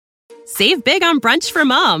Save big on brunch for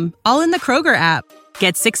mom, all in the Kroger app.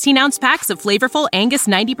 Get 16-ounce packs of flavorful Angus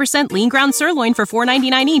 90% lean ground sirloin for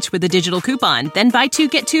 $4.99 each with a digital coupon. Then buy 2,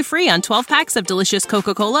 get 2 free on 12 packs of delicious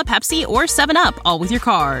Coca-Cola, Pepsi, or 7-Up, all with your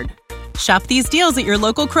card. Shop these deals at your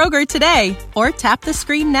local Kroger today, or tap the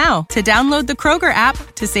screen now to download the Kroger app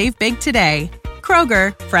to save big today.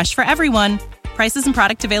 Kroger, fresh for everyone. Prices and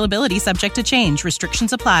product availability subject to change.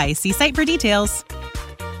 Restrictions apply. See site for details.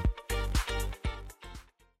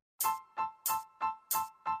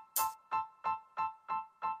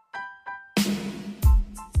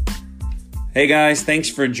 Hey guys, thanks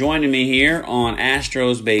for joining me here on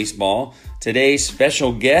Astros Baseball. Today's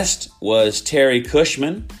special guest was Terry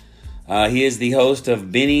Cushman. He is the host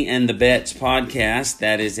of Benny and the Bets podcast.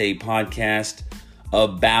 That is a podcast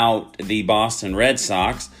about the Boston Red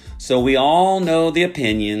Sox. So we all know the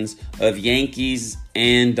opinions of Yankees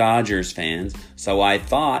and Dodgers fans. So I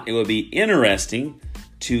thought it would be interesting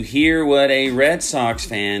to hear what a Red Sox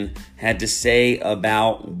fan had to say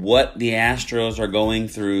about what the Astros are going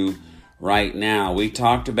through right now. We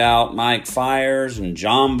talked about Mike Fiers and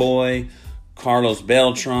John Boy, Carlos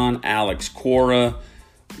Beltran, Alex Cora.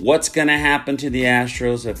 What's going to happen to the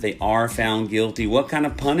Astros if they are found guilty? What kind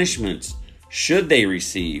of punishments should they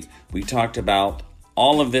receive? We talked about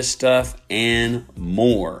all of this stuff and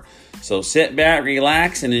more. So sit back,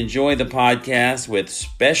 relax, and enjoy the podcast with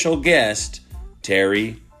special guest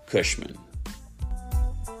Terry Cushman.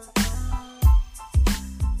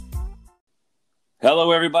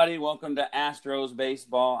 Hello, everybody. Welcome to Astros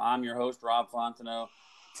Baseball. I'm your host, Rob Fontenot.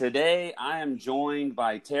 Today, I am joined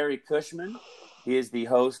by Terry Cushman. He is the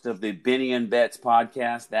host of the Benny and Bets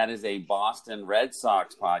podcast. That is a Boston Red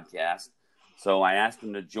Sox podcast. So I asked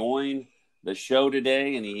him to join the show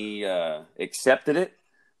today, and he accepted it.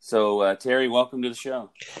 So, Terry, welcome to the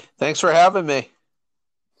show. Thanks for having me.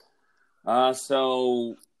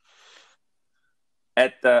 So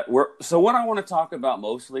what I want to talk about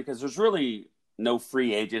mostly, because there's really no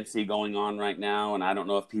free agency going on right now, and I don't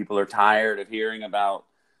know if people are tired of hearing about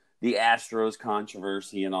the Astros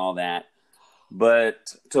controversy and all that.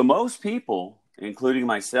 But to most people, including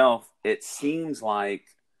myself, it seems like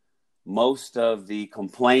most of the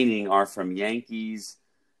complaining are from Yankees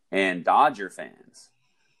and Dodger fans.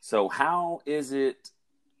 So how is it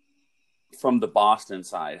from the Boston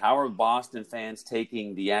side? How are Boston fans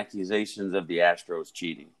taking the accusations of the Astros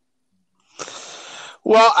cheating?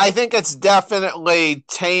 Well, I think it's definitely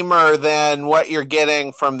tamer than what you're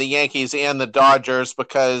getting from the Yankees and the Dodgers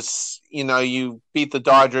because, you beat the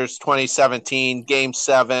Dodgers 2017, Game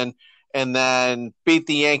 7, and then beat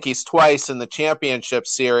the Yankees twice in the championship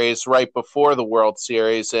series right before the World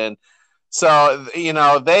Series. And so,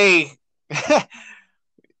 they've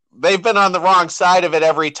been on the wrong side of it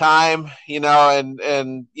every time, and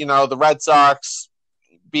the Red Sox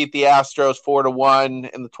beat the Astros 4-1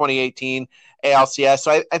 in the 2018 ALCS.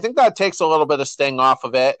 So I think that takes a little bit of sting off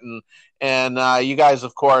of it. And you guys,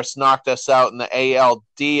 of course, knocked us out in the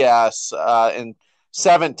ALDS in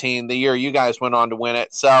 17, the year you guys went on to win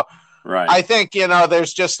it. So right. I think,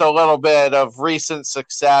 there's just a little bit of recent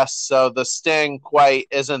success. So the sting quite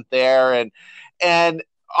isn't there. And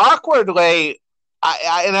awkwardly,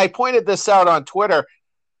 I pointed this out on Twitter,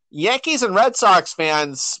 Yankees and Red Sox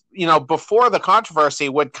fans, before the controversy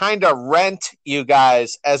would kind of rent you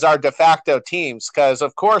guys as our de facto teams. Because,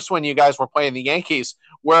 of course, when you guys were playing the Yankees,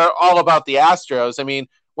 we're all about the Astros. I mean,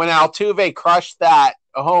 when Altuve crushed that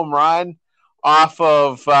home run off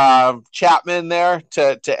of Chapman there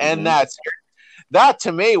to end that series, that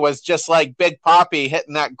to me was just like Big Papi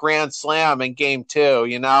hitting that grand slam in Game 2.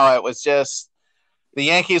 It was just the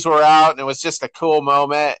Yankees were out, and it was just a cool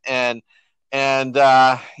moment. And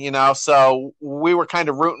so we were kind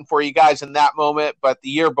of rooting for you guys in that moment. But the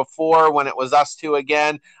year before, when it was us two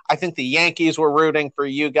again, I think the Yankees were rooting for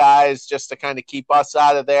you guys just to kind of keep us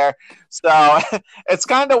out of there. So it's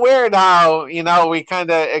kind of weird how,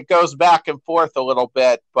 it goes back and forth a little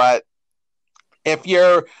bit. But if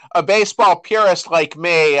you're a baseball purist like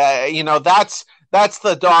me, that's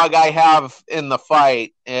the dog I have in the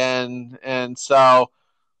fight. And so,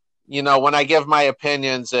 when I give my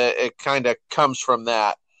opinions, it kind of comes from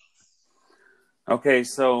that. Okay,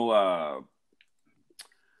 so I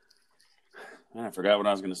forgot what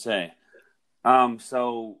I was going to say.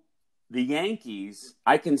 So the Yankees,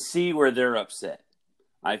 I can see where they're upset.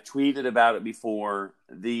 I've tweeted about it before.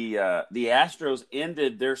 The Astros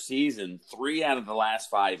ended their season 3 out of the last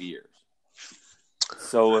 5 years.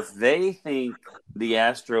 So if they think the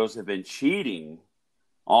Astros have been cheating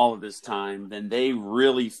all of this time, then they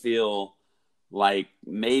really feel like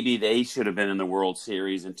maybe they should have been in the World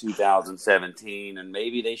Series in 2017, and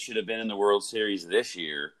maybe they should have been in the World Series this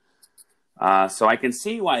year. So I can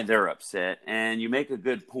see why they're upset. And you make a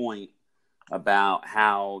good point about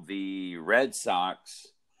how the Red Sox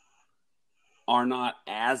are not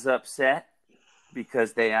as upset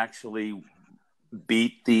because they actually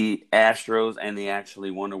beat the Astros and they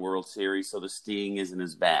actually won a World Series, so the sting isn't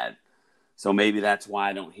as bad. So maybe that's why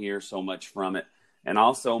I don't hear so much from it. And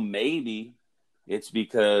also maybe it's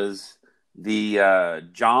because the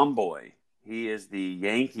John Boy, he is the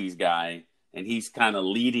Yankees guy, and he's kind of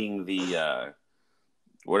leading the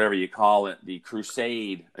whatever you call it, the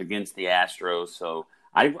crusade against the Astros. So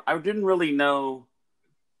I didn't really know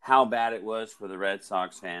how bad it was for the Red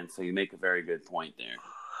Sox fans. So you make a very good point there.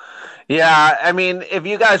 Yeah, I mean, if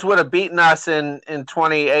you guys would have beaten us in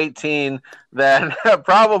 2018, then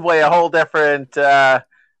probably a whole different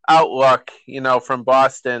outlook, from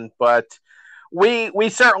Boston. But we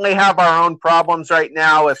certainly have our own problems right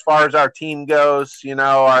now as far as our team goes.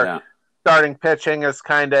 Our starting pitching is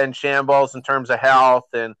kind of in shambles in terms of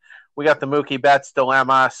health, and we got the Mookie Betts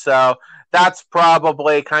dilemma. So that's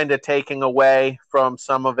probably kind of taking away from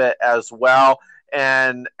some of it as well.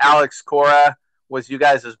 And Alex Cora was you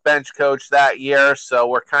guys' bench coach that year, so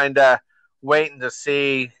we're kind of waiting to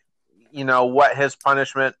see, what his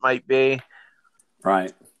punishment might be.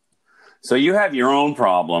 Right. So you have your own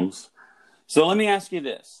problems. So let me ask you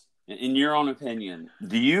this. In your own opinion,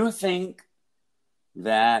 do you think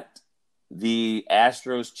that the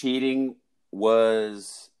Astros cheating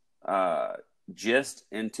was just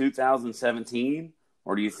in 2017,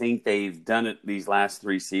 or do you think they've done it these last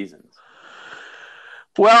 3 seasons?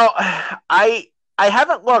 Well, I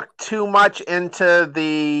haven't looked too much into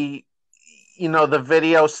the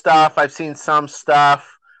video stuff. I've seen some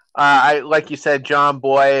stuff. Like you said, John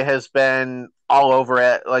Boy has been all over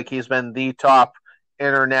it. Like he's been the top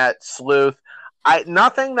internet sleuth.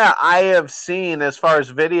 Nothing that I have seen as far as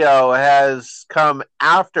video has come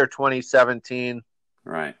after 2017.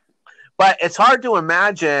 Right. But it's hard to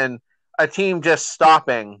imagine a team just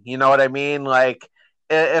stopping. You know what I mean? Like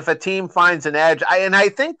if a team finds an edge, and I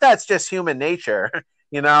think that's just human nature.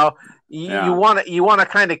 You want to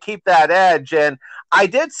kind of keep that edge. And I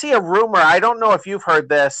did see a rumor. I don't know if you've heard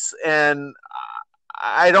this, and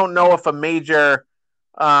I don't know if a major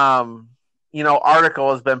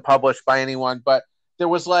article has been published by anyone, but there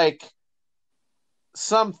was like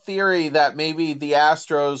some theory that maybe the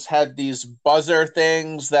Astros had these buzzer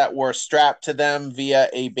things that were strapped to them via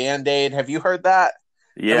a Band-Aid. Have you heard that?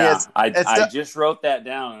 Yeah, I just wrote that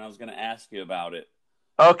down, and I was going to ask you about it.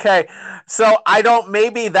 Okay, so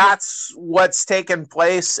maybe that's what's taken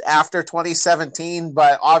place after 2017,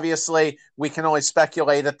 but obviously we can only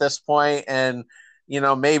speculate at this point, and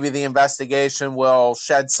maybe the investigation will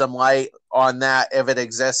shed some light on that if it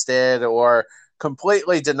existed, or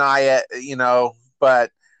completely deny it,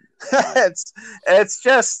 but it's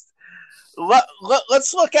just,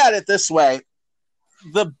 let's look at it this way.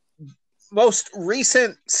 The most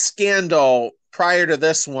recent scandal prior to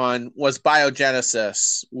this one was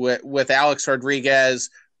Biogenesis with Alex Rodriguez,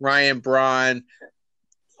 Ryan Braun,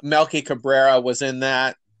 Melky Cabrera was in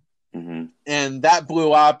that. Mm-hmm. And that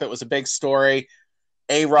blew up. It was a big story.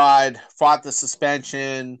 A-Rod fought the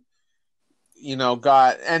suspension,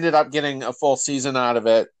 ended up getting a full season out of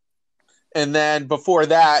it. And then before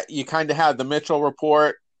that, you kind of had the Mitchell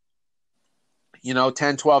report,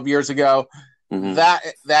 10, 12 years ago. Mm-hmm.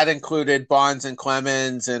 That included Bonds and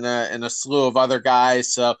Clemens and a slew of other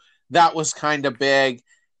guys. So that was kind of big.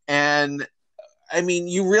 And I mean,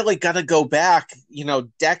 you really got to go back,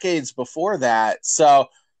 decades before that. So,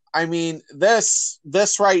 I mean, this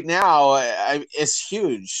right now is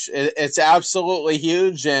huge. It's absolutely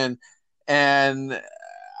huge. And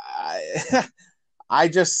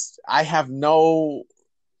I have no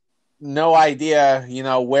idea,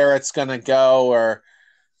 where it's going to go or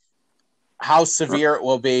how severe it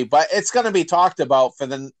will be, but it's going to be talked about for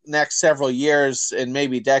the next several years and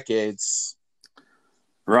maybe decades.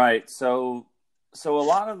 Right. So a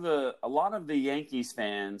lot of the Yankees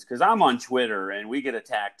fans, because I'm on Twitter and we get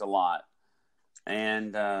attacked a lot,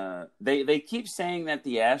 and they keep saying that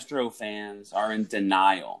the Astro fans are in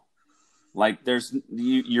denial. Like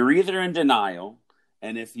you're either in denial,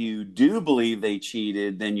 and if you do believe they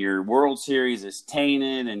cheated, then your World Series is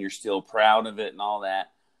tainted and you're still proud of it and all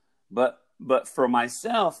that. But for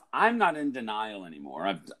myself, I'm not in denial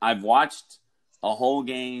anymore. I've watched a whole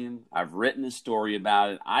game. I've written a story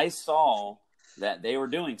about it. I saw that they were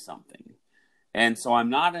doing something. And so I'm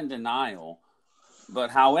not in denial. But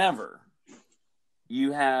however,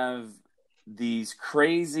 you have these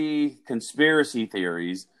crazy conspiracy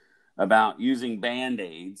theories about using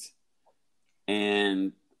Band-Aids,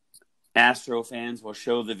 and Astro fans will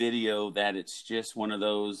show the video that it's just one of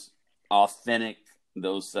those authentic,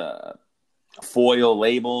 those foil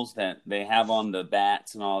labels that they have on the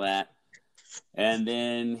bats and all that. And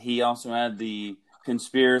then he also had the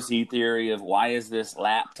conspiracy theory of why is this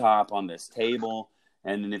laptop on this table?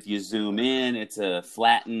 And then if you zoom in, it's a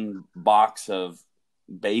flattened box of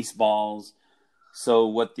baseballs. So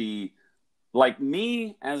like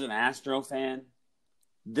me as an Astro fan,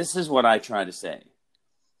 this is what I try to say.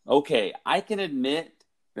 Okay, I can admit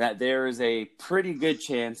that there is a pretty good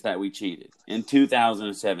chance that we cheated in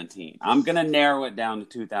 2017. I'm going to narrow it down to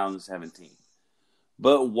 2017.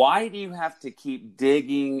 But why do you have to keep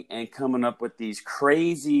digging and coming up with these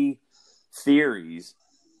crazy theories?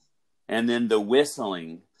 And then the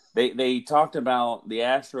whistling. They talked about the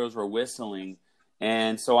Astros were whistling.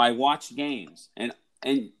 And so I watched games. And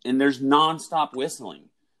there's nonstop whistling.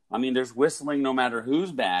 I mean, there's whistling no matter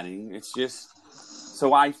who's batting. It's just –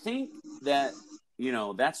 so I think that,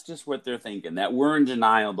 that's just what they're thinking, that we're in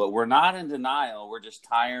denial. But we're not in denial. We're just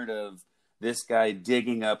tired of this guy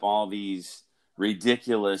digging up all these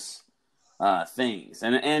ridiculous things.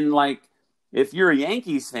 And like, if you're a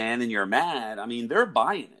Yankees fan and you're mad, I mean, they're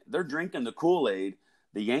buying it. They're drinking the Kool-Aid.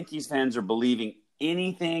 The Yankees fans are believing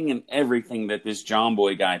anything and everything that this John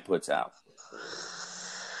Boy guy puts out.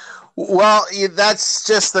 Well, that's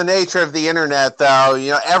just the nature of the internet,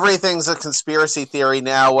 though. Everything's a conspiracy theory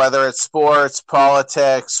now, whether it's sports,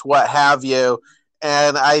 politics, what have you.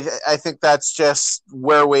 And I think that's just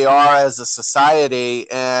where we are as a society.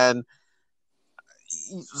 And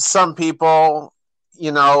some people,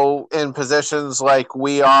 in positions like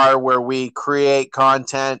we are, where we create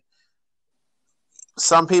content,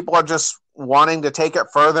 some people are just wanting to take it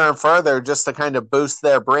further and further just to kind of boost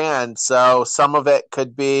their brand. So some of it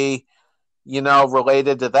could be,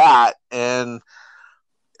 related to that. And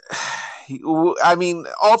I mean,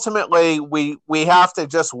 ultimately we have to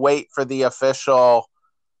just wait for the official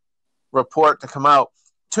report to come out.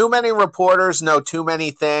 Too many reporters know too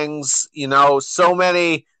many things, so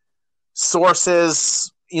many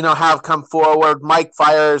sources, have come forward. Mike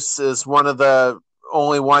Fiers is one of the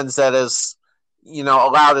only ones that is,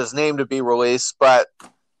 allowed his name to be released, but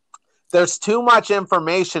there's too much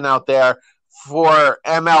information out there for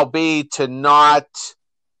MLB to not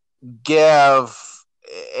give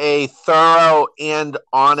a thorough and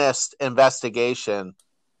honest investigation.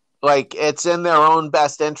 Like, it's in their own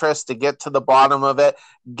best interest to get to the bottom of it,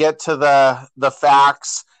 get to the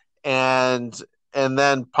facts, and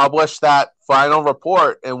then publish that final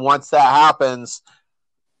report. And once that happens,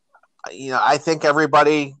 I think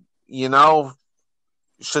everybody,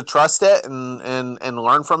 should trust it and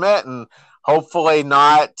learn from it, and hopefully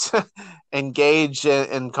not engage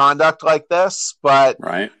in conduct like this. But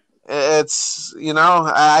right. It's,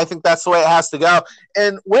 I think that's the way it has to go.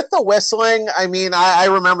 And with the whistling, I mean, I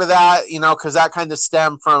remember that, because that kind of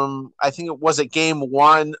stemmed from, I think it was at game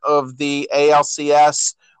 1 of the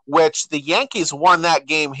ALCS, which the Yankees won that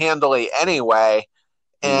game handily anyway.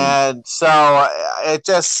 And so it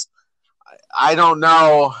just, I don't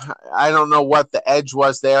know what the edge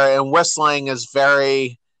was there. And whistling is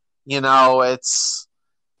very,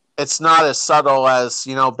 it's not as subtle as,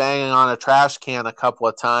 banging on a trash can a couple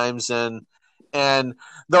of times. And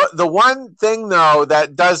the one thing, though,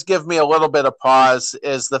 that does give me a little bit of pause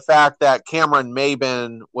is the fact that Cameron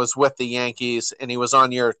Maybin was with the Yankees and he was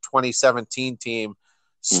on your 2017 team.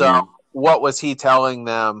 So what was he telling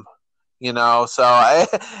them? So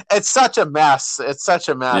it's such a mess. It's such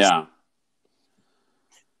a mess. Yeah.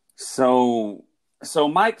 So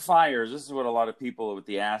Mike Fiers, this is what a lot of people with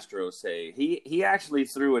the Astros say. He actually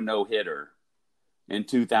threw a no-hitter in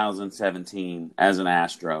 2017 as an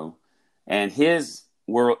Astro, and his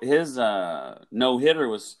no-hitter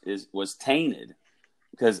was tainted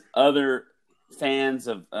because other fans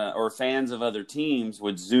of other teams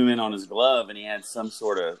would zoom in on his glove, and he had some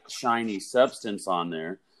sort of shiny substance on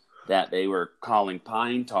there that they were calling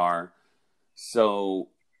pine tar. So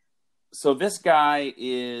this guy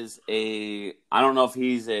is I don't know if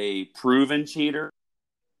he's a proven cheater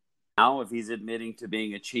now, if he's admitting to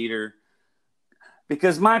being a cheater.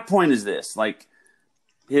 Because my point is this, like,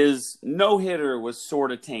 his no-hitter was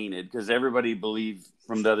sort of tainted because everybody believed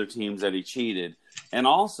from the other teams that he cheated. And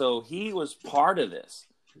also, he was part of this.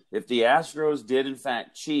 If the Astros did, in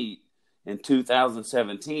fact, cheat in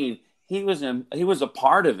 2017, he was a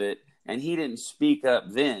part of it, and he didn't speak up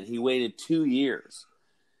then. He waited 2 years.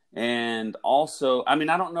 And also, I mean,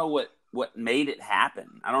 I don't know what made it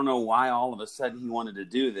happen. I don't know why all of a sudden he wanted to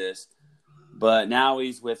do this, but now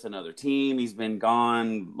he's with another team. He's been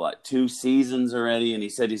gone, 2 seasons already, and he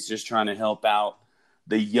said he's just trying to help out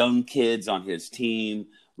the young kids on his team.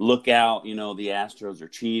 Look out, the Astros are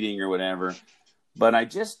cheating or whatever. But I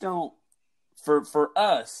just don't for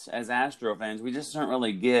us as Astro fans, we just don't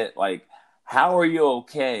really get, like, how are you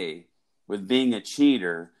okay with being a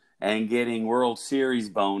cheater and getting World Series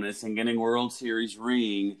bonus and getting World Series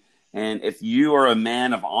ring? And if you are a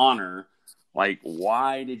man of honor, like,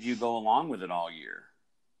 why did you go along with it all year?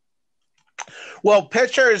 Well,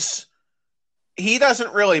 pitchers, he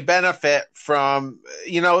doesn't really benefit from,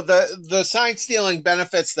 the sign stealing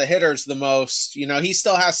benefits the hitters the most. He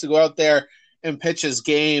still has to go out there and pitch his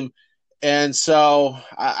game. And so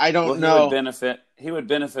I don't know. He would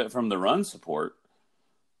benefit from the run support.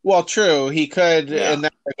 Well, true. He could in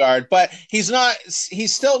that regard, but he's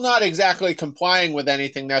still not exactly complying with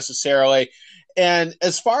anything necessarily. And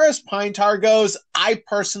as far as pine tar goes, I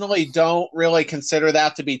personally don't really consider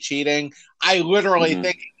that to be cheating. I literally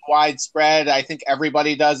think it's widespread. I think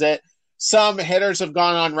everybody does it. Some hitters have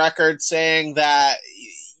gone on record saying that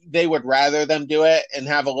they would rather them do it and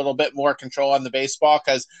have a little bit more control on the baseball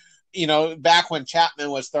because, back when Chapman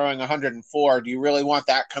was throwing 104, do you really want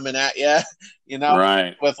that coming at you,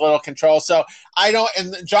 right, with little control? So I don't –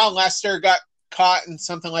 and John Lester got caught in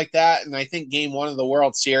something like that, and I think game 1 of the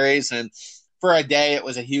World Series, and for a day it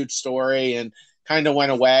was a huge story and kind of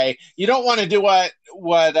went away. You don't want to do what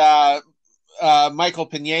Michael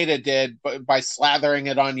Pineda did by slathering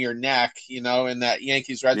it on your neck, in that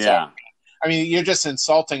Yankees-Red Sox. I mean, you're just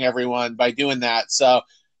insulting everyone by doing that. So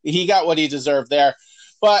he got what he deserved there.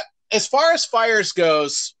 But as far as Fiers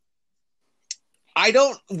goes,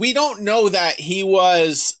 we don't know that he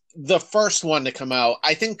was the first one to come out.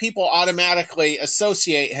 I think people automatically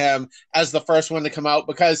associate him as the first one to come out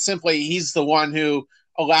because simply he's the one who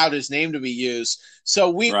allowed his name to be used. So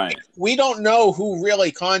we don't know who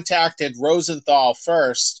really contacted Rosenthal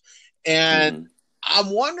first. And I'm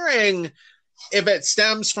wondering if it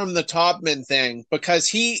stems from the Taubman thing, because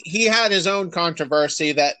he had his own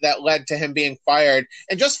controversy that led to him being fired.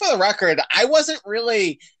 And just for the record, I wasn't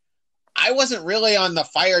really on the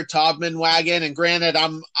fired Taubman wagon. And granted,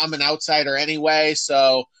 I'm an outsider anyway,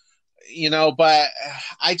 so but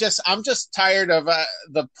I'm just tired of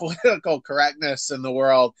the political correctness in the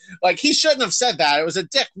world. Like, he shouldn't have said that. It was a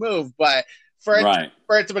dick move, but for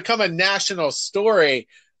it to become a national story,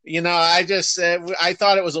 I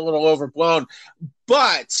thought it was a little overblown.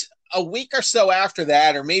 But a week or so after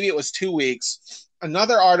that, or maybe it was 2 weeks,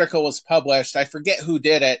 another article was published. I forget who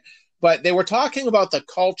did it, but they were talking about the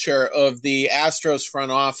culture of the Astros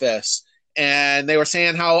front office. And they were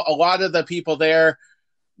saying how a lot of the people there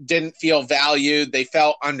didn't feel valued. They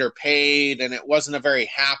felt underpaid, and it wasn't a very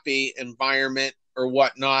happy environment or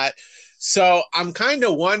whatnot. So I'm kind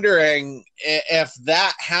of wondering if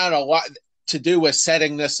that had a lot to do with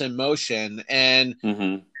setting this in motion, and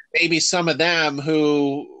maybe some of them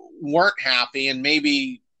who weren't happy and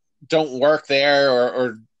maybe don't work there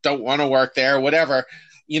or don't want to work there, whatever,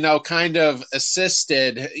 kind of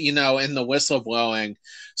assisted, in the whistleblowing.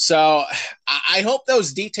 So I hope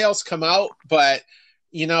those details come out, but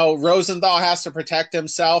Rosenthal has to protect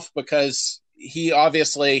himself because he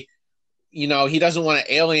obviously, he doesn't want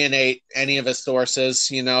to alienate any of his sources,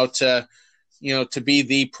 to be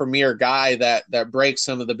the premier guy that breaks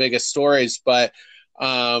some of the biggest stories. But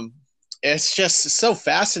it's just so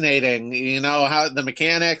fascinating, how the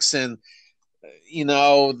mechanics and,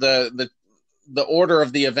 the order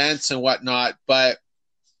of the events and whatnot. But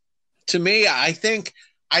to me, I think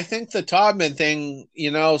the Taubman thing,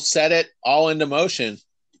 set it all into motion.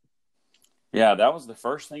 Yeah, that was the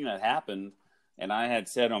first thing that happened. And I had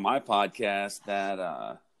said on my podcast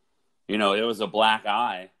that, it was a black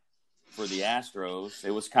eye for the Astros.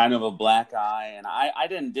 It was kind of a black eye. And I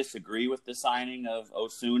didn't disagree with the signing of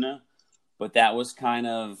Osuna, but that was kind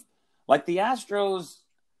of like the Astros,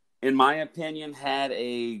 in my opinion, had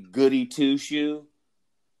a goody two-shoe,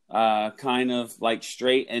 kind of like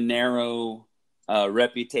straight and narrow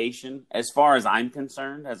reputation as far as I'm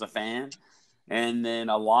concerned as a fan. And then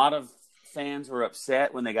a lot of fans were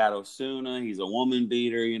upset when they got Osuna. He's a woman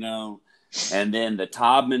beater, and then the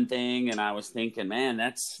Taubman thing. And I was thinking, man,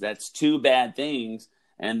 that's two bad things.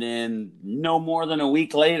 And then no more than a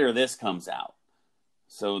week later, this comes out.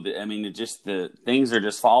 So, the things are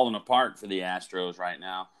just falling apart for the Astros right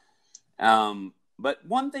now. But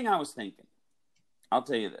one thing I was thinking, I'll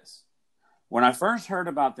tell you this. When I first heard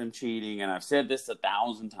about them cheating, and I've said this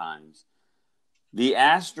 1,000 times,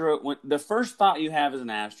 the first thought you have as an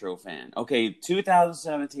Astro fan, okay,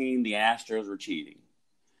 2017, the Astros were cheating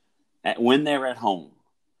when they were at home.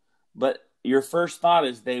 But your first thought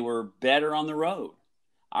is they were better on the road.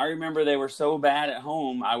 I remember they were so bad at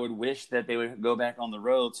home, I would wish that they would go back on the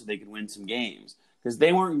road so they could win some games, because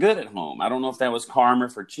they weren't good at home. I don't know if that was karma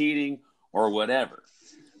for cheating or whatever.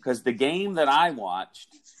 Because the game that I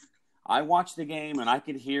watched, I watched the game and I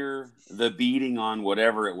could hear the beating on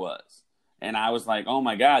whatever it was. And I was like, oh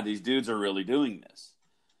my God, these dudes are really doing this.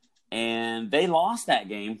 And they lost that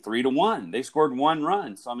game 3-1. They scored 1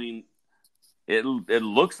 run. So, I mean, it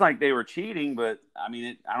looks like they were cheating, but I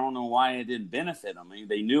mean, I don't know why it didn't benefit them. I mean,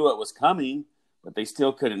 they knew it was coming, but they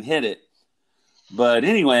still couldn't hit it. But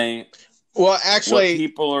anyway, well,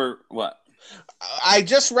 actually, what? I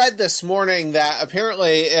just read this morning that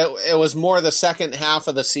apparently it was more the second half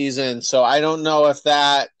of the season. So I don't know if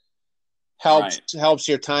that helps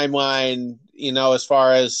your timeline, as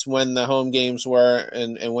far as when the home games were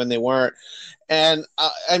and when they weren't. And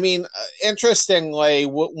I mean, interestingly,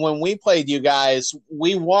 when we played you guys,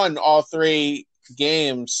 we won all 3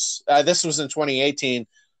 games. This was in 2018,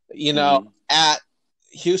 at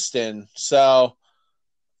Houston. So,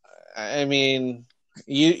 I mean,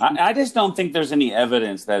 I just don't think there's any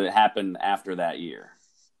evidence that it happened after that year.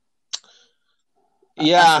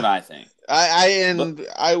 Yeah, that's what I think.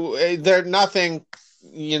 There nothing,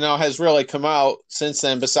 has really come out since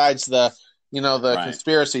then besides the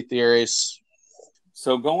conspiracy theories.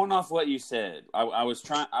 So going off what you said, I was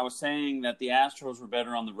saying that the Astros were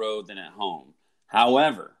better on the road than at home.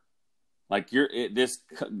 However, this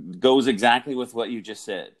goes exactly with what you just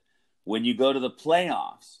said. When you go to the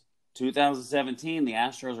playoffs, 2017, the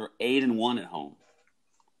Astros were 8-1 at home.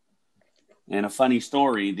 And a funny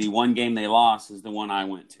story, the one game they lost is the one I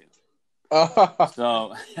went to.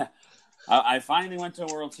 So I finally went to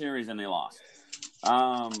a World Series and they lost.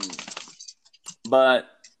 But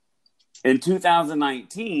in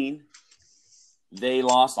 2019, they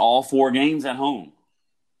lost all 4 games at home.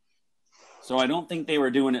 So I don't think they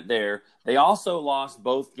were doing it there. They also lost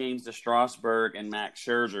both games to Strasburg and Max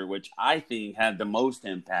Scherzer, which I think had the most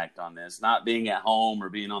impact on this, not being at home or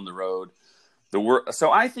being on the road.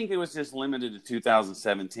 So I think it was just limited to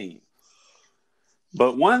 2017.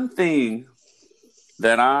 But one thing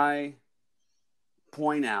that I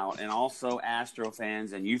point out, and also Astro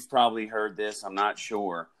fans, and you've probably heard this, I'm not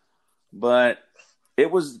sure, but it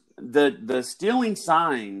was the stealing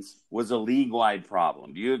signs was a league-wide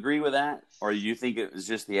problem. Do you agree with that? Or do you think it was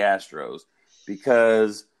just the Astros?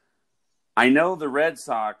 Because I know the Red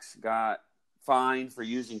Sox got fined for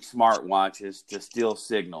using smartwatches to steal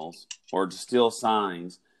signals or to steal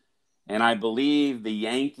signs. And I believe the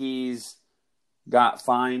Yankees got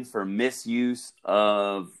fined for misuse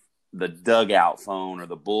of the dugout phone or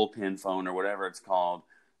the bullpen phone or whatever it's called.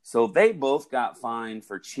 So they both got fined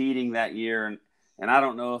for cheating that year. And I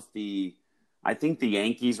don't know if I think the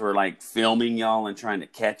Yankees were like filming y'all and trying to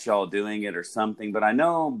catch y'all doing it or something. But I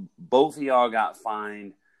know both of y'all got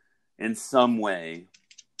fined in some way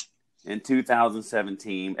in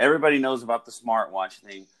 2017. Everybody knows about the smartwatch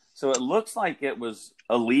thing. So it looks like it was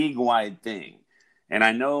a league-wide thing. And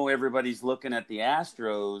I know everybody's looking at the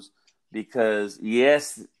Astros because,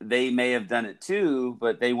 yes, they may have done it too,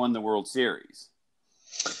 but they won the World Series.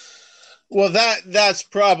 Well, that's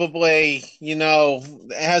probably,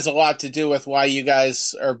 it has a lot to do with why you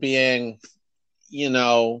guys are being,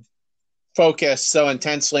 focused so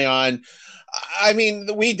intensely on. I mean,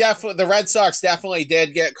 the Red Sox definitely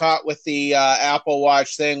did get caught with the Apple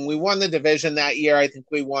Watch thing. We won the division that year. I think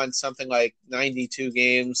we won something like 92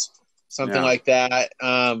 games, something like that.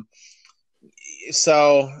 And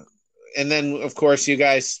then of course you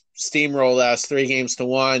guys steamrolled us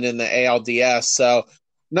 3-1 in the ALDS. So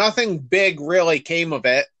nothing big really came of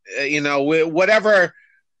it. Whatever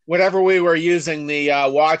we were using the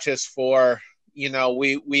watches for,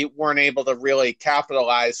 we weren't able to really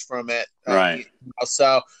capitalize from it. Right.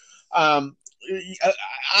 So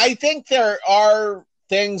I think there are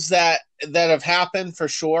things that have happened for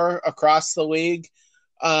sure across the league.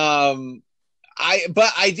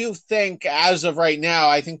 But I do think as of right now,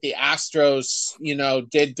 I think the Astros,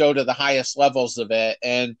 did go to the highest levels of it.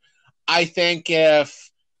 And I think if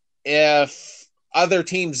other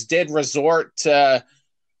teams did resort to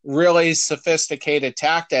really sophisticated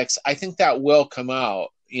tactics, I think that will come out.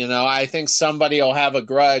 I think somebody will have a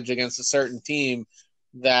grudge against a certain team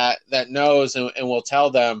that knows and will tell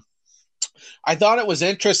them. I thought it was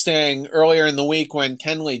interesting earlier in the week when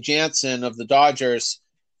Kenley Jansen of the Dodgers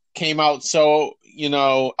came out so,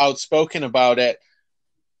 outspoken about it,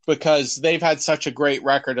 because they've had such a great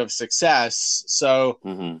record of success. So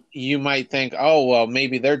you might think, oh, well,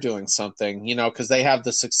 maybe they're doing something, because they have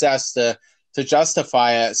the success to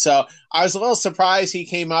justify it. So I was a little surprised he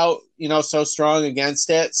came out, so strong against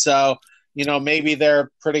it. So, maybe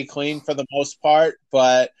they're pretty clean for the most part,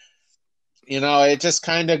 but it just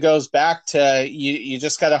kind of goes back to you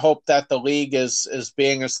just got to hope that the league is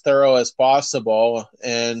being as thorough as possible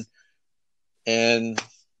and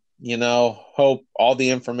hope all the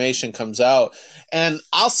information comes out. And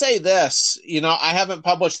I'll say this, I haven't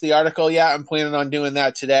published the article yet. I'm planning on doing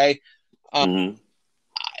that today. Mm-hmm.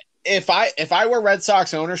 If I were Red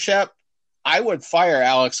Sox ownership, I would fire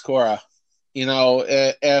Alex Cora.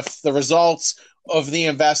 If the results of the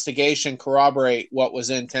investigation corroborate what was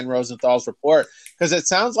in Ken Rosenthal's report, because it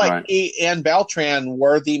sounds like he and Beltran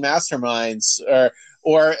were the masterminds,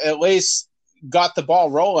 or at least got the ball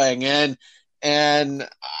rolling. And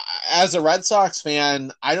as a Red Sox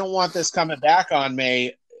fan, I don't want this coming back on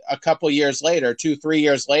me a couple years later, 2-3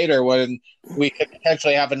 years later, when we could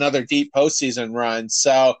potentially have another deep postseason run.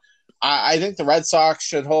 So I think the Red Sox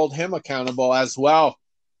should hold him accountable as well.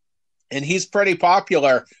 And he's pretty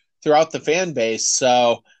popular throughout the fan base.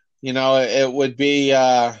 So, it would be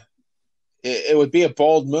a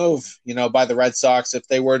bold move, by the Red Sox if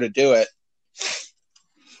they were to do it.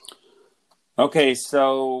 Okay,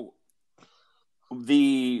 so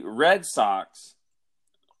the Red Sox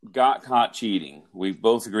got caught cheating. We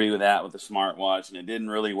both agree with that with the smartwatch, and it didn't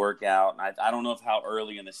really work out. I don't know how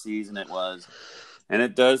early in the season it was, and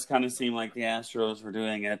it does kind of seem like the Astros were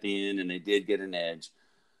doing it at the end, and they did get an edge.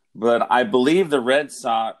 But I believe the Red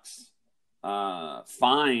Sox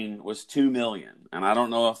fine was $2 million, and I don't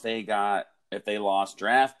know if they lost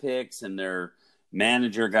draft picks and their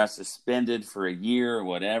manager got suspended for a year or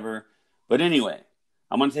whatever. But anyway,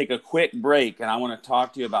 I'm going to take a quick break, and I want to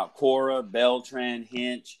talk to you about Cora, Beltran,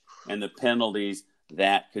 Hinch, and the penalties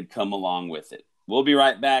that could come along with it. We'll be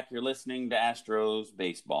right back. You're listening to Astros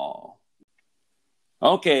Baseball.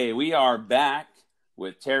 Okay, we are back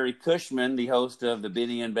with Terry Cushman, the host of the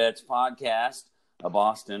Benny and Betts podcast, a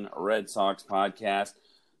Boston Red Sox podcast.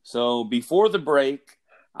 So before the break,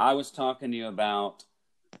 I was talking to you about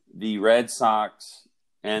the Red Sox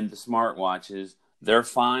and the smartwatches. They're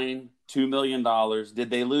fined $2 million. Did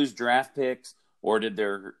they lose draft picks, or did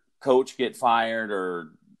their coach get fired?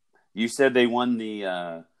 Or you said they won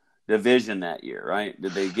the division that year, right?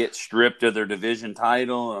 Did they get stripped of their division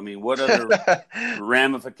title? I mean, what other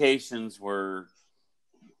ramifications were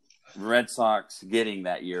Red Sox getting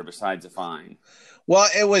that year besides a fine? Well,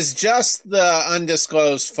 it was just the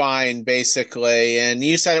undisclosed fine, basically. And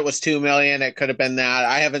you said it was $2 million. It could have been that.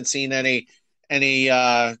 I haven't seen any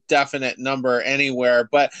definite number anywhere.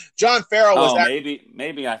 But John Farrell was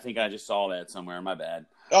maybe I think I just saw that somewhere. My bad.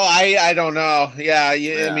 Oh, I don't know. Yeah.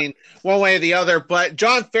 I mean, one way or the other. But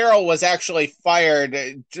John Farrell was actually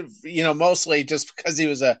fired, mostly just because he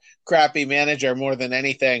was a crappy manager more than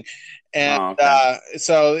anything. And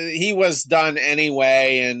so he was done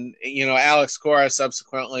anyway. And, Alex Cora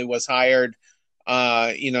subsequently was hired,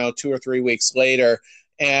 2 or 3 weeks later.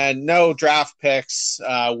 And no draft picks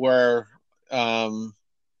were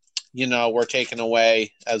taken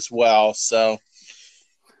away as well. So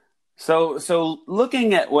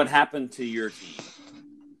looking at what happened to your team,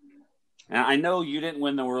 now I know you didn't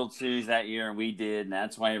win the World Series that year, and we did, and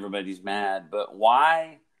that's why everybody's mad. But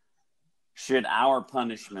why should our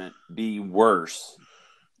punishment be worse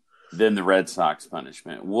than the Red Sox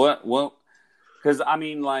punishment? What? Because I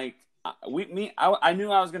mean, like I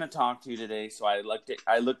knew I was going to talk to you today, so I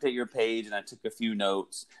looked at your page and I took a few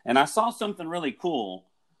notes, and I saw something really cool.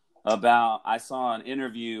 I saw an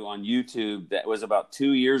interview on YouTube that was about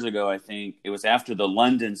 2 years ago, I think. It was after the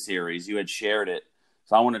London series. You had shared it.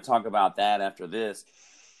 So I want to talk about that after this.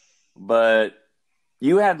 But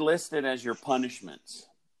you had listed as your punishments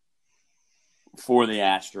for the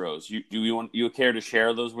Astros. You care to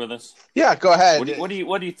share those with us? Yeah, go ahead. What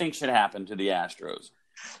do you think should happen to the Astros?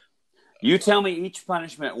 You tell me each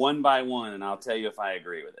punishment one by one, and I'll tell you if I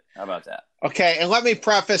agree with it. How about that? Okay, and let me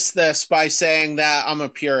preface this by saying that I'm a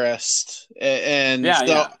purist, and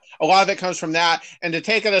a lot of it comes from that. And to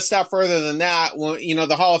take it a step further than that,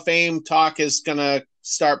 the Hall of Fame talk is going to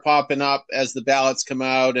start popping up as the ballots come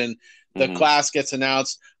out and the class gets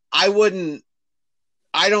announced. I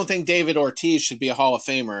don't think David Ortiz should be a Hall of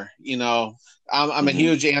Famer. I'm a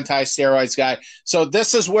huge anti-steroids guy, so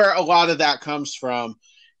this is where a lot of that comes from.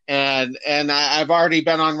 And I've already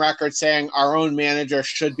been on record saying our own manager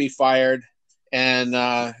should be fired. And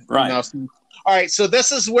right. All right, so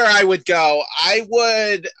this is where I would go. I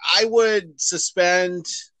would suspend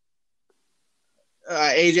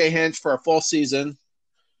AJ Hinch for a full season.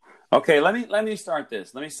 Okay, let me start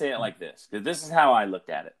this. Let me say it like this, because this is how I looked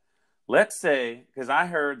at it. Let's say, because I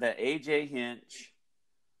heard that AJ Hinch,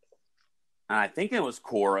 and I think it was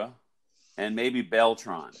Cora, and maybe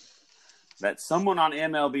Beltran, that someone on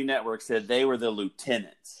MLB Network said they were the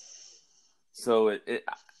lieutenants. So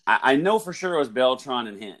I know for sure it was Beltran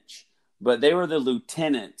and Hinch, but they were the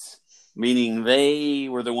lieutenants, meaning they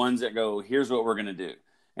were the ones that go, here's what we're going to do.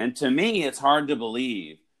 And to me, it's hard to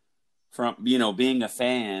believe from, being a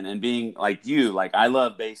fan and being like you, like I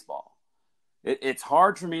love baseball. It's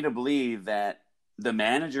hard for me to believe that the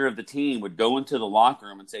manager of the team would go into the locker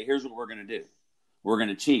room and say, here's what we're going to do. We're going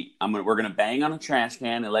to cheat. We're going to bang on a trash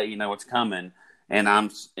can and let you know what's coming.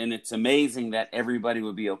 And it's amazing that everybody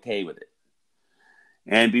would be okay with it.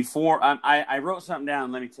 And before I wrote something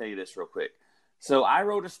down, let me tell you this real quick. So I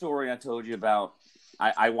wrote a story I told you about.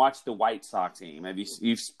 I watched the White Sox game.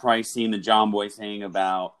 You've probably seen the John Boy thing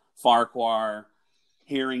about Farquhar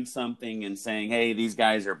hearing something and saying, hey, these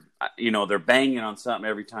guys are, they're banging on something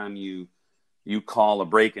every time you call a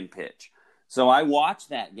breaking pitch. So I watched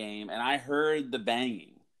that game and I heard the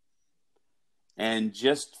banging. And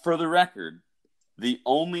just for the record, the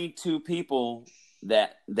only two people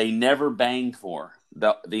that they never banged for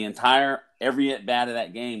the entire every at bat of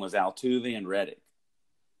that game was Altuve and Reddick.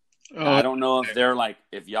 I don't know if they're like,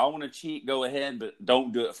 if y'all want to cheat, go ahead, but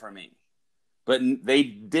don't do it for me. But they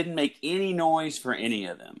didn't make any noise for any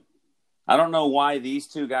of them. I don't know why these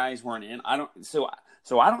two guys weren't in.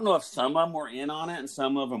 So I don't know if some of them were in on it and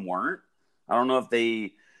some of them weren't. I don't know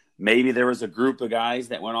if maybe there was a group of guys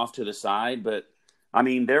that went off to the side, but I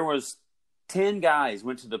mean, there was 10 guys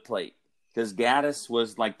went to the plate because Gaddis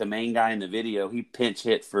was like the main guy in the video. He pinch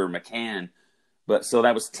hit for McCann. But so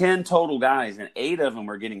that was 10 total guys, and 8 of them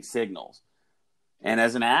were getting signals. And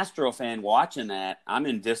as an Astro fan watching that, I'm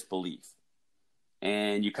in disbelief.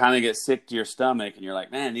 And you kind of get sick to your stomach, and you're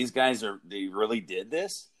like, man, these guys they really did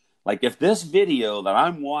this? Like, if this video that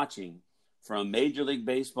I'm watching from Major League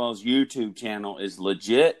Baseball's YouTube channel is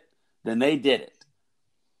legit, then they did it.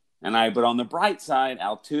 But on the bright side,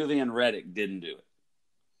 Altuve and Reddick didn't do it.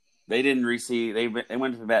 They didn't receive, they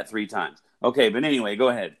went to the bat 3 times. Okay, but anyway, go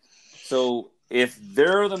ahead. So if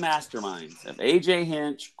they're the masterminds, if AJ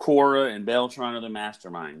Hinch, Cora, and Beltran are the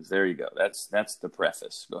masterminds, there you go. That's the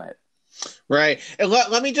preface. Go ahead. Right. And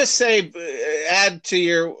let me just say, add to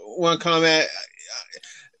your one comment,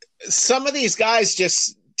 some of these guys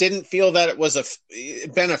just didn't feel that it was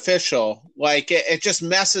beneficial. Like it just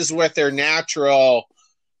messes with their natural,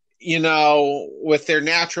 with their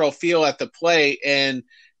natural feel at the plate. And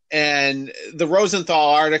the Rosenthal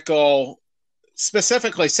article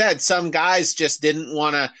specifically said some guys just didn't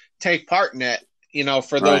want to take part in it,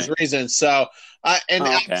 for those reasons. So,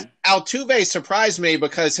 Altuve surprised me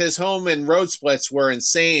because his home and road splits were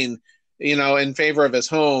insane, in favor of his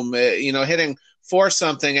home, hitting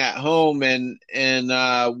 4-something at home and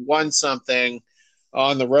 1-something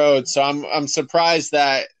on the road. So I'm surprised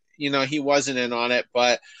that, he wasn't in on it,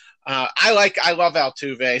 but I love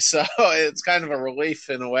Altuve. So it's kind of a relief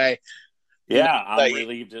in a way. Yeah, I'm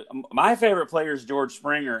relieved. My favorite player is George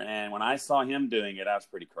Springer, and when I saw him doing it, I was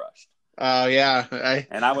pretty crushed. Oh yeah,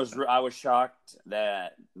 I was shocked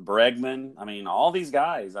that Bregman. I mean, all these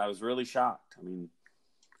guys. I was really shocked. I mean,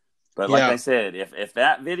 but like I said, if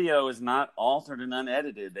that video is not altered and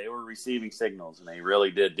unedited, they were receiving signals, and they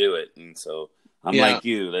really did do it. And so I'm like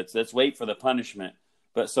you. Let's wait for the punishment.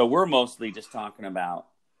 But so we're mostly just talking about.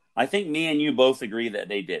 I think me and you both agree that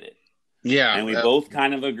they did it. Yeah. And we both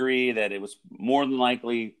kind of agree that it was more than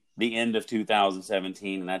likely the end of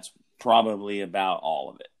 2017, and that's probably about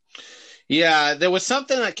all of it. Yeah, there was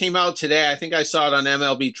something that came out today. I think I saw it on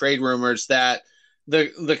MLB Trade Rumors that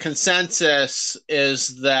the consensus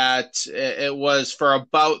is that it was for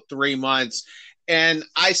about 3 months. And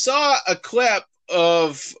I saw a clip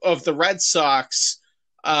of the Red Sox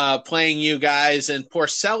playing you guys, and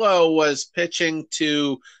Porcello was pitching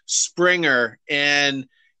to Springer, and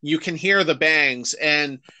you can hear the bangs,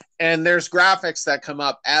 and there's graphics that come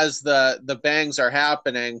up as the bangs are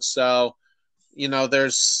happening. So,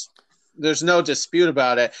 there's no dispute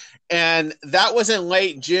about it. And that was in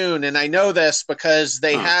late June. And I know this because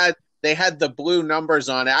they had the blue numbers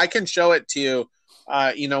on it. I can show it to you,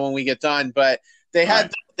 when we get done, but they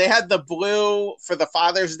had the blue for the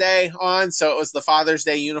Father's Day on. So it was the Father's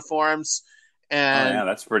Day uniforms. And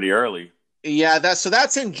that's pretty early. Yeah,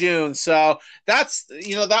 that's in June. So that's,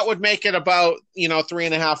 that would make it about,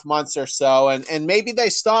 3.5 months or so. And maybe they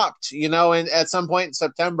stopped, at some point in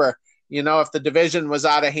September, if the division was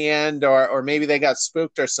out of hand or maybe they got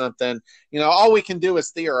spooked or something, all we can do is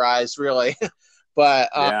theorize really. But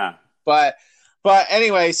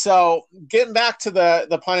anyway, so getting back to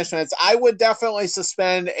the punishments, I would definitely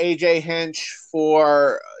suspend AJ Hinch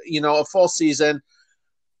for, a full season.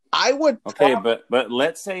 I would. Okay, but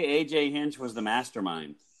let's say AJ Hinch was the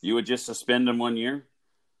mastermind. You would just suspend him 1 year?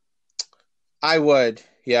 I would,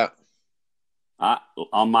 yeah.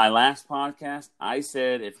 On my last podcast, I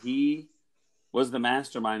said if he was the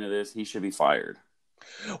mastermind of this, he should be fired.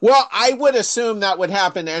 Well, I would assume that would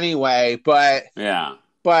happen anyway, but yeah.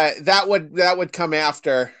 But that would come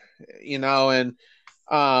after and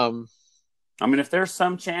I mean, if there's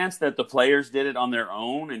some chance that the players did it on their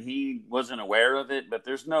own and he wasn't aware of it, but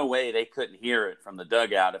there's no way they couldn't hear it from the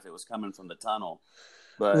dugout if it was coming from the tunnel.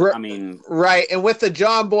 But I mean, right. And with the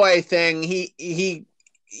John Boy thing, he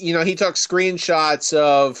took screenshots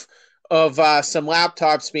of some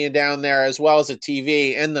laptops being down there as well as a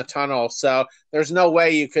TV in the tunnel. So there's no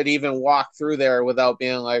way you could even walk through there without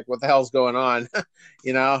being like, what the hell's going on?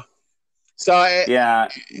 So yeah,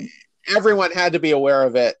 everyone had to be aware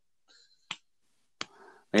of it.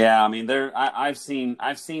 Yeah, I mean, I've seen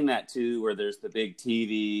that too, where there's the big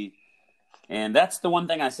TV, and that's the one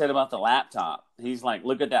thing I said about the laptop. He's like,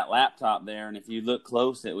 look at that laptop there, and if you look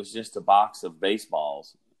close, it was just a box of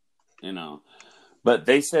baseballs, But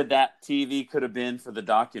they said that TV could have been for the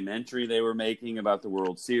documentary they were making about the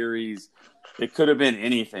World Series. It could have been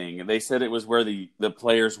anything. They said it was where the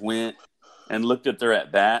players went and looked at their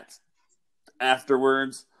at bats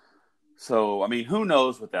afterwards. So, I mean, who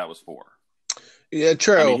knows what that was for? Yeah,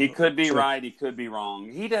 true. I mean, he could be right. He could be wrong.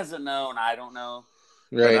 He doesn't know, and I don't know.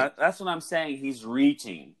 Right. That's what I'm saying. He's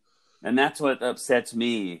reaching, and that's what upsets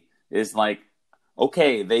me. Is like,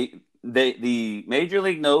 okay, the Major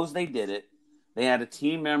League knows they did it. They had a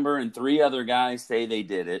team member and 3 other guys say they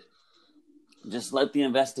did it. Just let the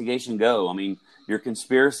investigation go. I mean, your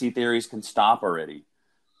conspiracy theories can stop already.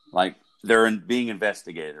 Like, they're being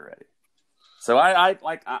investigated already. So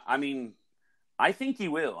I mean. I think he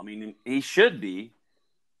will. I mean, he should be.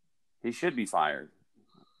 He should be fired.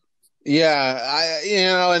 Yeah,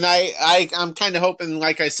 I'm kind of hoping,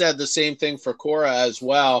 like I said, the same thing for Cora as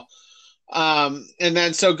well. And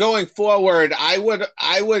then so going forward, I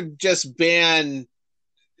would just ban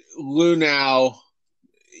Luhnow,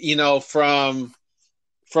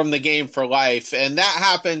 from the game for life, and that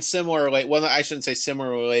happened similarly. Well, I shouldn't say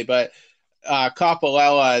similarly, but.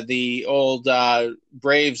 Coppolella, the old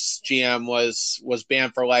Braves GM, was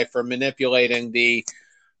banned for life for manipulating the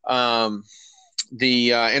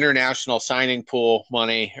international signing pool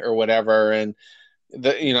money or whatever, and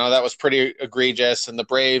that was pretty egregious. And the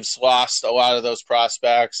Braves lost a lot of those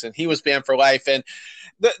prospects, and he was banned for life. And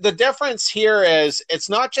the difference here is it's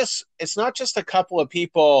not just a couple of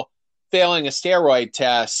people failing a steroid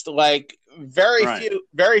test. Like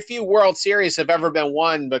very few World Series have ever been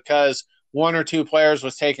won because 1 or 2 players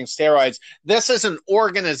was taking steroids. This is an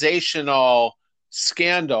organizational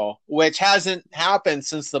scandal, which hasn't happened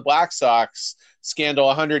since the Black Sox scandal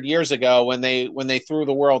 100 years ago when they threw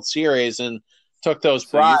the World Series and took those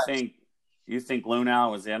bribes. You think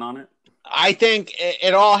Luhnow was in on it? I think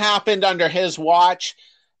it all happened under his watch,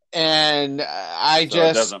 and it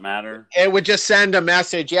doesn't matter. It would just send a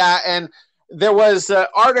message, yeah. And there was an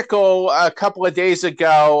article a couple of days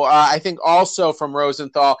ago, I think also from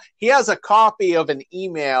Rosenthal. He has a copy of an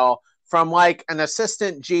email from like an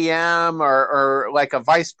assistant GM or like a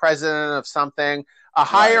vice president of something. A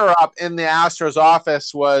higher up in the Astros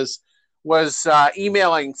office was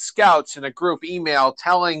emailing scouts in a group email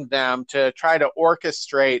telling them to try to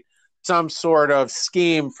orchestrate some sort of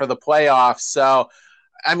scheme for the playoffs. So,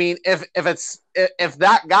 I mean, if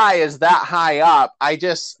that guy is that high up, I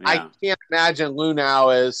can't imagine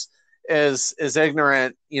Luhnow is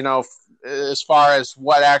ignorant, as far as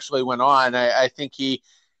what actually went on. I think he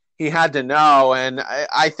had to know, and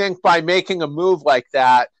I think by making a move like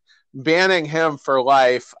that, banning him for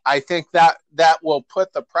life, I think that will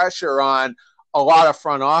put the pressure on a lot of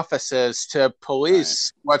front offices to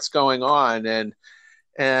police what's going on, and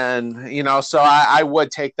so I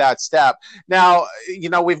would take that step. Now,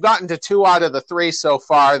 we've gotten to 2 out of the 3 so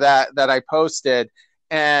far that I posted,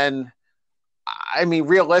 and I mean,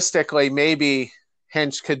 realistically, maybe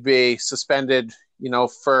Hinch could be suspended,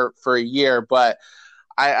 for a year, but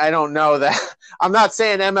I don't know that. I'm not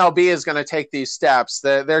saying MLB is going to take these steps.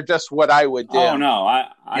 They're just what I would do. Oh no,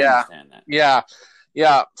 I understand that. Yeah.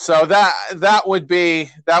 So that would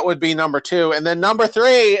be number 2, and then number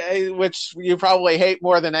 3, which you probably hate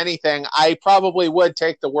more than anything, I probably would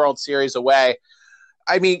take the World Series away.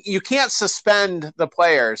 I mean, you can't suspend the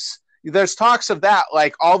players. There's talks of that,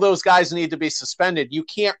 like all those guys need to be suspended. You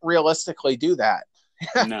can't realistically do that.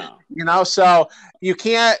 No. So you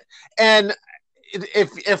can't. And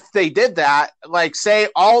if they did that, like say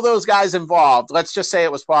all those guys involved, let's just say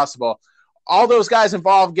it was possible, all those guys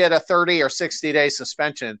involved get a 30 or 60-day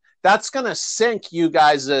suspension. That's going to sink you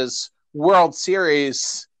guys' World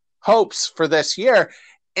Series hopes for this year.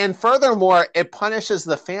 And furthermore, it punishes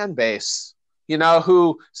the fan base,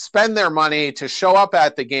 who spend their money to show up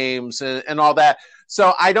at the games and all that.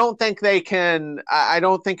 So I don't think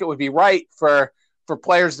it would be right for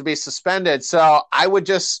players to be suspended. So I would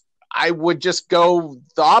just I would just go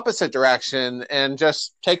the opposite direction and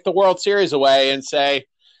just take the World Series away and say,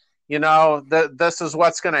 this is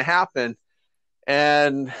what's going to happen.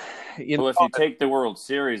 And, well, if you take the World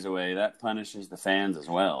Series away, that punishes the fans as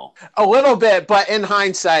well. A little bit, but in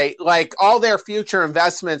hindsight, like all their future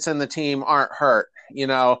investments in the team aren't hurt,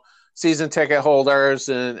 season ticket holders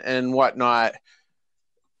and whatnot.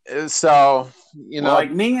 So, well,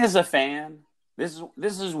 like me as a fan, this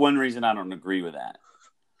is one reason I don't agree with that,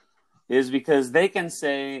 is because they can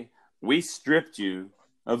say, we stripped you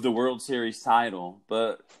of the World Series title,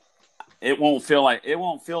 but it won't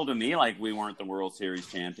feel to me like we weren't the World Series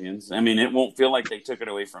champions. I mean, it won't feel like they took it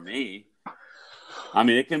away from me. I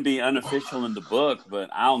mean, it can be unofficial in the book, but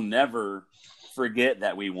I'll never forget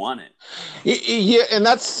that we won it. Yeah, and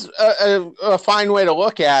that's a fine way to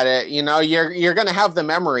look at it. You're going to have the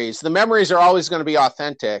memories. The memories are always going to be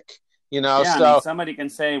authentic. Yeah, so I mean, somebody can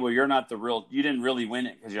say, "Well, you didn't really win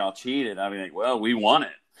it because y'all cheated." I'll be like, "Well, we won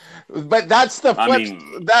it." But that's the flip.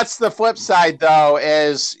 That's the flip side, though,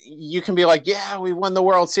 is you can be like, "Yeah, we won the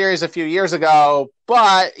World Series a few years ago,"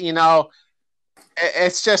 but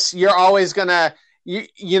it's just you're always gonna.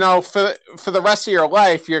 For the rest of your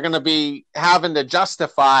life, you're going to be having to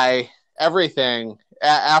justify everything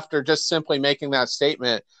after just simply making that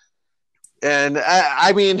statement. And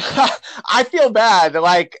I mean, I feel bad.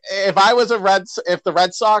 Like if the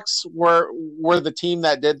Red Sox were the team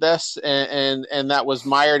that did this and that was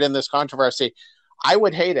mired in this controversy, I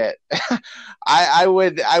would hate it. I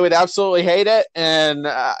would absolutely hate it. And,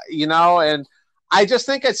 and I just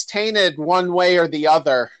think it's tainted one way or the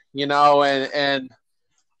other. And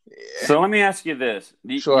so let me ask you this: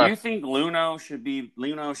 Do Sure. you think Luhnow should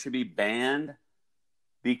be banned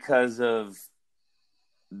because of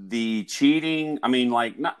the cheating? I mean,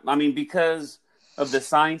 because of the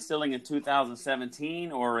sign stealing in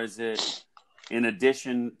 2017, or is it in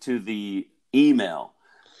addition to the email?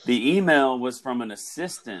 The email was from an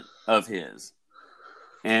assistant of his.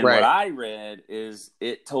 And Right. What I read is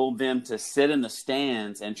it told them to sit in the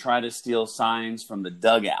stands and try to steal signs from the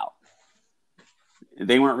dugout.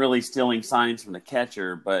 They weren't really stealing signs from the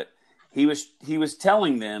catcher, but he was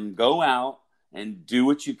telling them, go out and do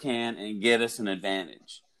what you can and get us an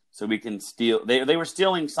advantage so we can steal. They were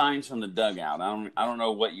stealing signs from the dugout. I don't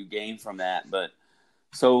know what you gained from that, but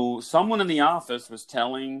so someone in the office was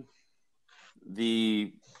telling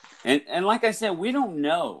and like I said, we don't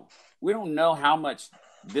know how much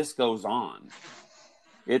this goes on.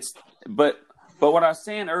 But what I was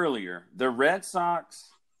saying earlier, the Red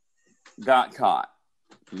Sox got caught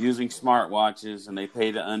using smartwatches and they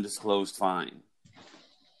paid an undisclosed fine.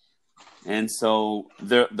 And so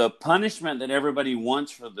the punishment that everybody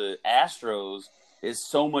wants for the Astros is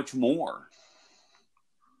so much more.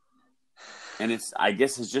 And I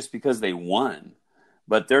guess it's just because they won.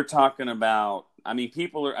 But they're talking about,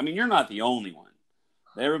 you're not the only one.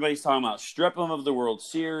 Everybody's talking about strip them of the World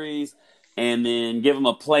Series and then give them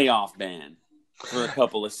a playoff ban for a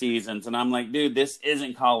couple of seasons. And I'm like, dude, this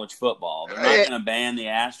isn't college football. They're not going to ban the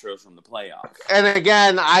Astros from the playoffs. And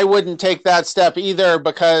again, I wouldn't take that step either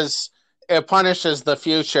because it punishes the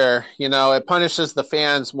future. It punishes the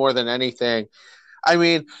fans more than anything. I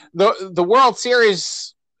mean, the World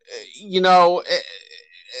Series,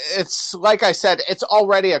 it's like I said, it's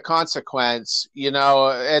already a consequence.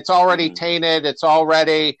 It's already tainted. It's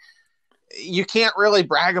already, you can't really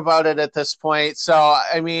brag about it at this point. So,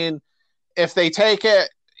 I mean, if they take it,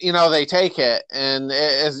 they take it, and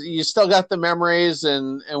you still got the memories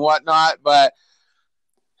and whatnot. But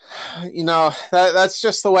that's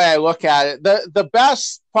just the way I look at it. The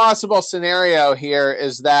best possible scenario here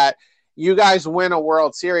is that you guys win a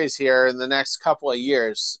World Series here in the next couple of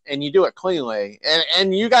years, and you do it cleanly,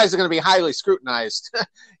 and you guys are going to be highly scrutinized.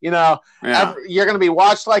 Yeah. You're going to be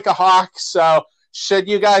watched like a hawk. So should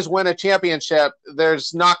you guys win a championship,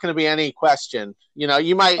 there's not going to be any question.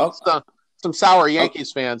 You might some sour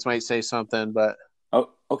Yankees fans might say something, but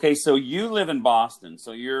okay. So you live in Boston.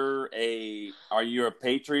 So are you a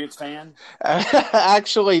Patriots fan?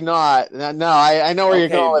 Actually, not. No, I know where you're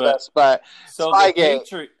going with this, but So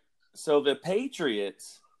the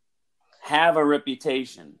Patriots have a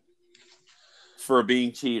reputation for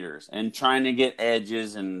being cheaters and trying to get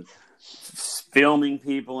edges and filming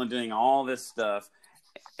people and doing all this stuff.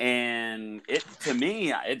 And it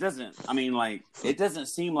doesn't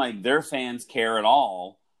seem like their fans care at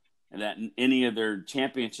all that any of their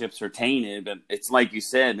championships are tainted. But it's like you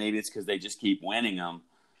said, maybe it's because they just keep winning them.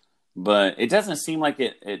 But it doesn't seem like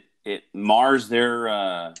it mars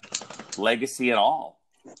their legacy at all.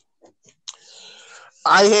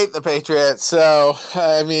 I hate the Patriots, so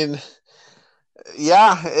I mean,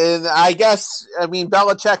 Yeah, and I guess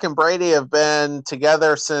Belichick and Brady have been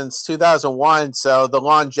together since 2001, so the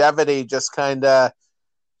longevity just kind of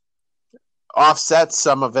offsets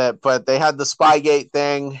some of it. But they had the Spygate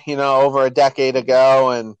thing, over a decade ago,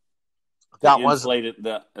 and that was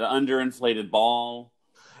The underinflated ball.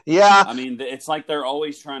 yeah. I mean, it's like they're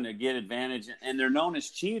always trying to get advantage, and they're known as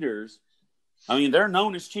cheaters. I mean, they're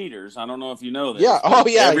known as cheaters. I don't know if you know this. Yeah. Oh,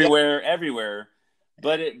 yeah. Everywhere.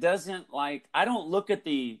 But it doesn't I don't look at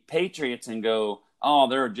the Patriots and go, oh,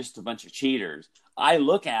 they're just a bunch of cheaters. I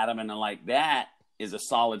look at them and I'm like, that is a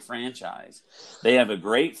solid franchise. They have a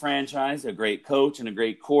great franchise, a great coach, and a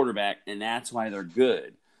great quarterback, and that's why they're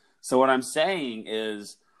good. So what I'm saying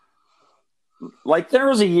is, there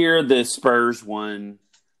was a year the Spurs won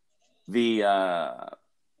they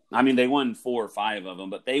won 4 or 5 of them,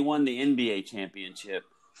 but they won the NBA championship.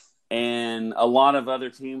 And a lot of other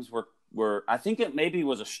teams were I think it maybe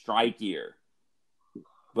was a strike year,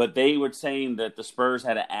 but they were saying that the Spurs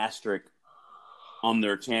had an asterisk on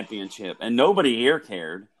their championship, and nobody here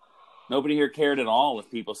cared. Nobody here cared at all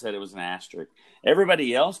if people said it was an asterisk.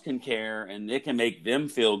 Everybody else can care, and it can make them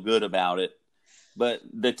feel good about it. But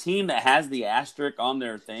the team that has the asterisk on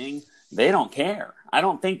their thing, they don't care. I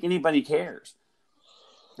don't think anybody cares.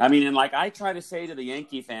 I mean, and I try to say to the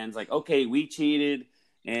Yankee fans, okay, we cheated,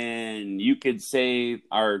 and you could say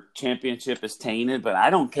our championship is tainted, but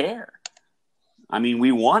I don't care. I mean,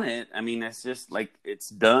 we won it. I mean, it's just it's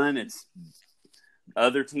done. It's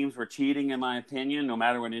other teams were cheating, in my opinion, no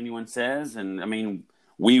matter what anyone says. And I mean,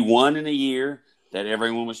 we won in a year that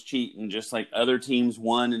everyone was cheating, just like other teams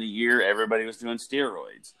won in a year everybody was doing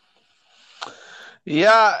steroids.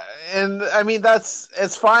 Yeah, and I mean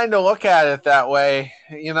it's fine to look at it that way.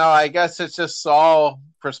 I guess it's just all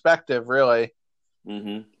perspective, really.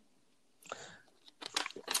 Mm-hmm.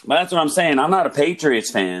 But that's what I'm saying. I'm not a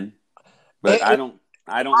Patriots fan, but I don't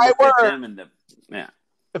look at them in the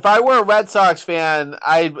If I were a Red Sox fan,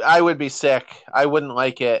 I would be sick. I wouldn't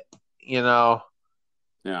like it. Yeah.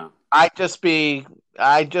 I'd just be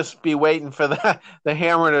waiting for the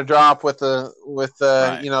hammer to drop with the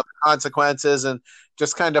right. consequences, and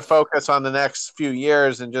just kind of focus on the next few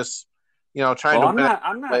years and just trying to win.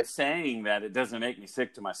 I'm not saying that it doesn't make me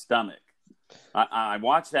sick to my stomach. I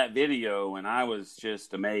watched that video and I was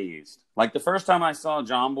just amazed. The first time I saw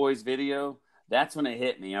John Boy's video, that's when it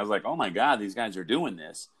hit me. I was like, oh my God, these guys are doing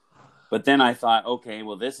this. But then I thought, okay,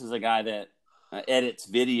 well, this is a guy that edits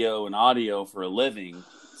video and audio for a living,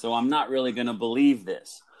 so I'm not really going to believe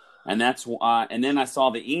this. And that's why. And then I saw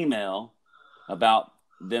the email about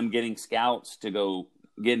them getting scouts to go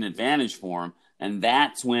get an advantage for him, and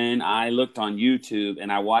that's when I looked on YouTube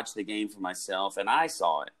and I watched the game for myself, and I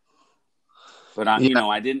saw it. But I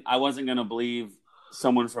wasn't going to believe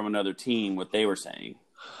someone from another team what they were saying.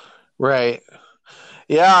 Right.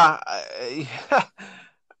 Yeah.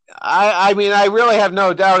 I mean, I really have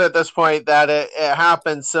no doubt at this point that it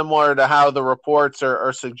happened similar to how the reports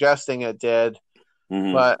are suggesting it did.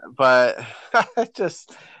 Mm-hmm. But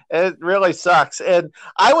it really sucks. And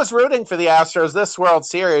I was rooting for the Astros this World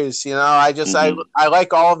Series. Mm-hmm. I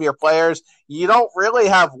like all of your players. You don't really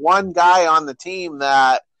have one guy on the team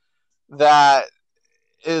that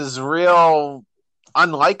is real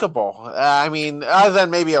unlikable. I mean, other than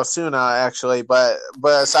maybe Osuna, actually, but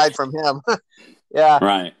aside from him, yeah,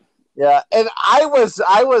 right, yeah. And I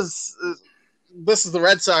was. This is the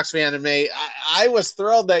Red Sox fan in me. I was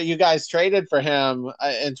thrilled that you guys traded for him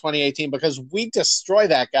in 2018 because we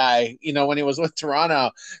destroyed that guy. When he was with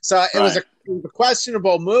Toronto, so it was a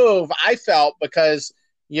questionable move. I felt because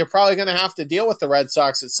you're probably going to have to deal with the Red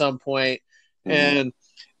Sox at some point, and.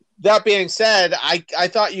 That being said, I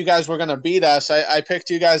thought you guys were going to beat us. I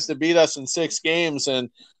picked you guys to beat us in 6 games,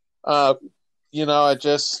 and the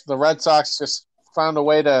Red Sox just found a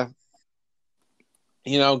way to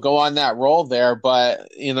go on that roll there. But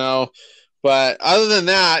other than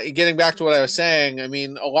that, getting back to what I was saying, I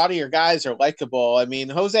mean, a lot of your guys are likable. I mean,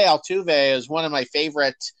 Jose Altuve is one of my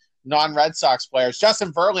favorite non-Red Sox players.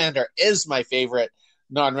 Justin Verlander is my favorite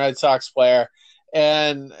non-Red Sox player.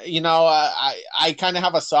 And, I kind of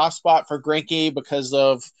have a soft spot for Greinke because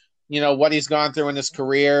of, what he's gone through in his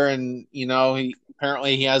career. And, he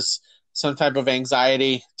has some type of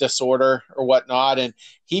anxiety disorder or whatnot. And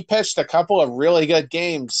he pitched a couple of really good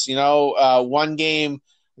games. One game,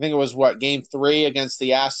 I think it was game 3 against the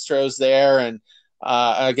Astros there and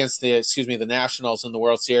against the Nationals in the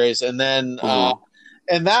World Series. And then,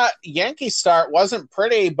 and that Yankee start wasn't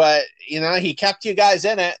pretty, but, he kept you guys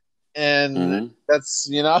in it. And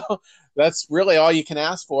that's really all you can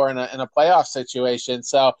ask for in a playoff situation.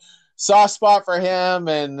 So soft spot for him,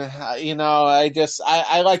 and I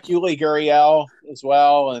like Yuli Gurriel as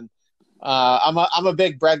well, and I'm a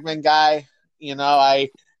big Bregman guy.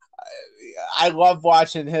 I love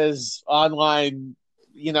watching his online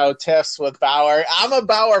tiffs with Bauer. I'm a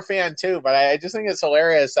Bauer fan too, but I just think it's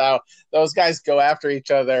hilarious how those guys go after each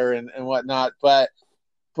other and whatnot. But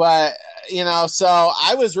so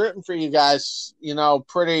I was rooting for you guys,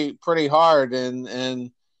 pretty hard, and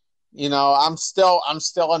I'm still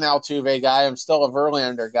an Altuve guy. I'm still a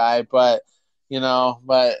Verlander guy, but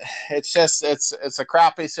it's just it's a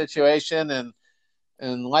crappy situation,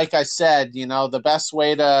 and like I said, the best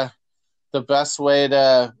way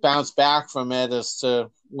to bounce back from it is to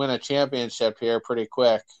win a championship here pretty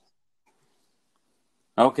quick.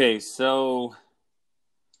 Okay, so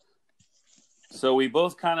we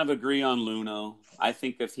both kind of agree on Luno. I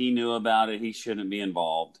think if he knew about it, he shouldn't be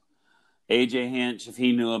involved. AJ Hinch, if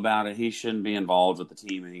he knew about it, he shouldn't be involved with the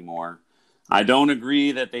team anymore. I don't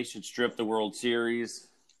agree that they should strip the World Series.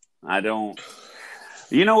 I don't.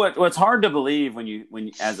 You know what's hard to believe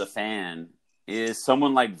when as a fan is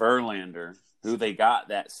someone like Verlander, who they got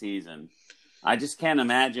that season. I just can't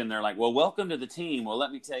imagine they're like, well, welcome to the team. Well,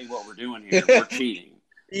 let me tell you what we're doing here. We're cheating.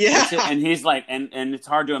 Yeah. And he's like, and it's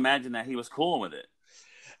hard to imagine that he was cool with it.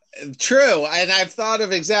 True. And I've thought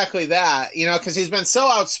of exactly that, because he's been so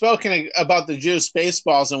outspoken about the juice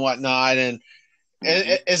baseballs and whatnot, and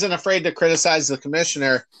isn't afraid to criticize the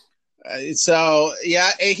commissioner. So,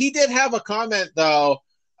 yeah, he did have a comment, though,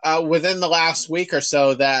 within the last week or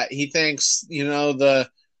so that he thinks, the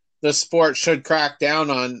sport should crack down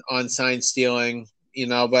on sign stealing,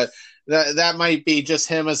 but that might be just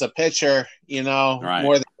him as a pitcher, right.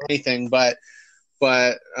 More than anything. But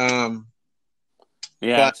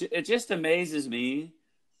it just amazes me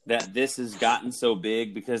that this has gotten so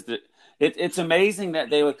big, because it's amazing that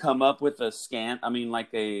they would come up with a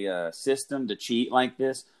system to cheat like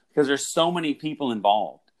this, because there's so many people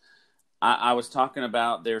involved. I was talking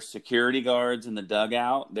about there's security guards in the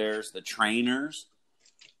dugout, there's the trainers,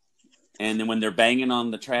 and then when they're banging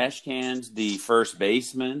on the trash cans, the first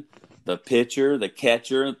baseman, the pitcher, the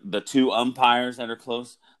catcher, the two umpires that are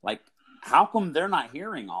close. Like, how come they're not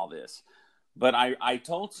hearing all this? But I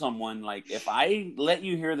told someone, like, if I let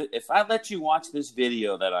you watch this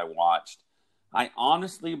video that I watched, I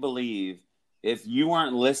honestly believe if you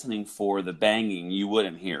weren't listening for the banging, you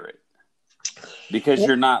wouldn't hear it, because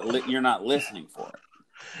you're not listening for it.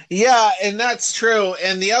 Yeah, and that's true.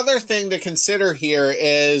 And the other thing to consider here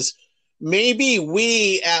is maybe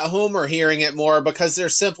we at home are hearing it more because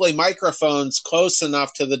there's simply microphones close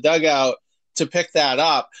enough to the dugout to pick that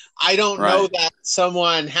up. I don't know that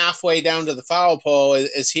someone halfway down to the foul pole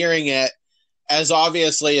is hearing it as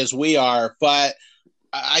obviously as we are, but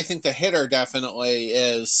I think the hitter definitely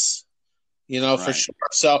is, for sure.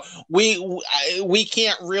 So we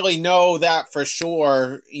can't really know that for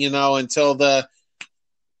sure, until the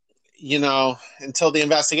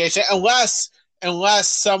investigation, unless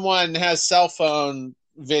someone has cell phone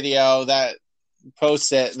video that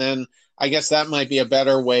posts it, and then I guess that might be a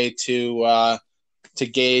better way to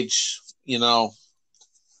gauge,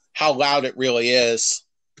 how loud it really is.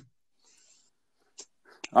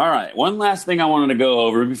 All right. One last thing I wanted to go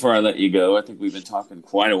over before I let you go. I think we've been talking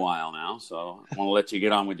quite a while now, so I want to let you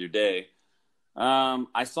get on with your day.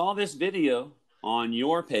 I saw this video on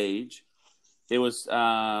your page. It was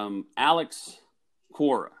Alex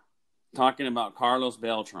Cora talking about Carlos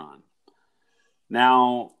Beltran.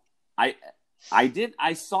 Now, I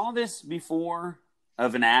saw this before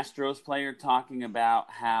of an Astros player talking about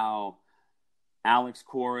how Alex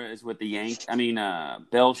Cora is with the Yankees.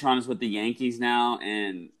 Beltran is with the Yankees now,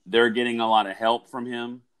 and they're getting a lot of help from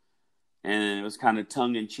him. And it was kind of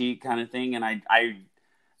tongue-in-cheek kind of thing. And I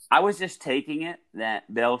was just taking it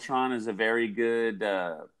that Beltran is a very good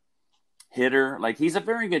hitter. Like, he's a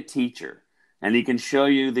very good teacher, and he can show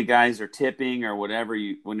you the guys are tipping or whatever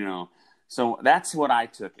So that's what I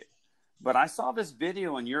took it. But I saw this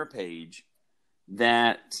video on your page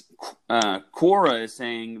that Cora is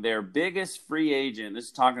saying their biggest free agent, this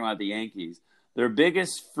is talking about the Yankees, their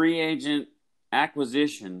biggest free agent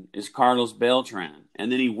acquisition is Carlos Beltran.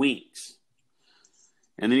 And then he winks.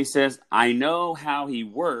 And then he says, I know how he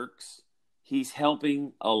works. He's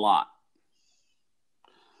helping a lot.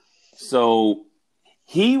 So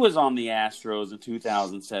he was on the Astros in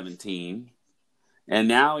 2017. And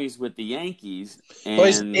now he's with the Yankees.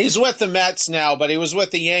 And he's with the Mets now, but he was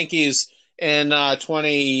with the Yankees in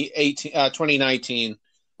 2019.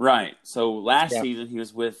 Right. So last season he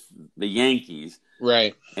was with the Yankees.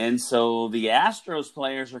 Right. And so the Astros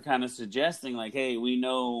players are kind of suggesting, like, hey, we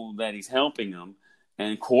know that he's helping them.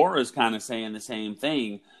 And Cora's kind of saying the same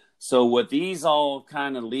thing. So what these all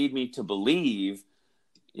kind of lead me to believe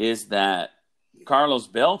is that Carlos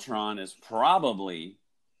Beltran is probably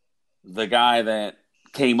the guy that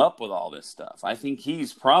came up with all this stuff. I think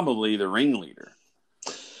he's probably the ringleader.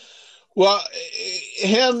 Well,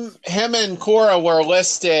 him and Cora were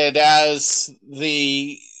listed as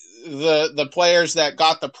the players that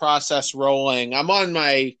got the process rolling. I'm on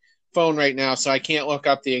my phone right now, so I can't look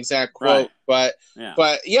up the exact quote, right.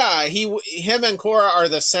 but him and Cora are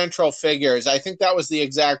the central figures. I think that was the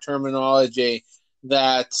exact terminology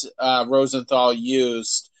that Rosenthal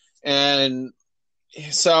used. And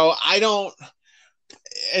so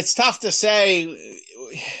it's tough to say,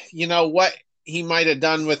 what he might have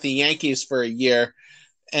done with the Yankees for a year.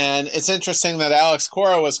 And it's interesting that Alex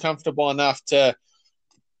Cora was comfortable enough to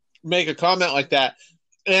make a comment like that.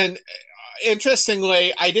 And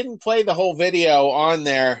interestingly, I didn't play the whole video on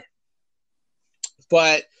there,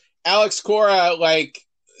 but Alex Cora,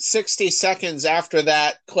 60 seconds after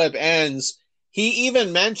that clip ends, he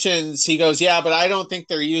even mentions, he goes, yeah, but I don't think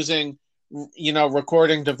they're using,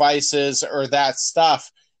 recording devices or that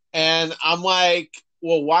stuff. And I'm like,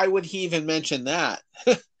 well, why would he even mention that?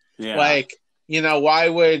 Yeah. Why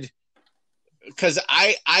would, because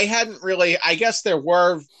I hadn't really, I guess there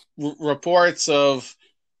were reports of,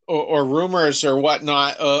 or rumors or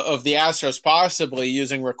whatnot of the Astros possibly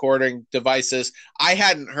using recording devices. I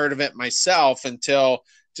hadn't heard of it myself until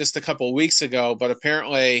just a couple of weeks ago, but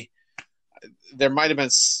apparently there might have been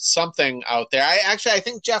something out there. I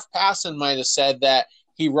think Jeff Passan might have said that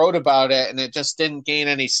he wrote about it and it just didn't gain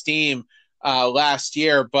any steam last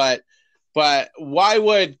year. But why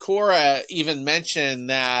would Cora even mention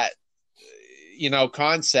that,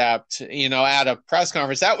 concept, at a press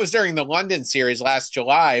conference? That was during the London series last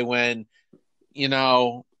July when,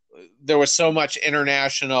 there was so much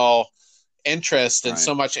international interest and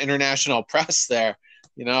so much international press there.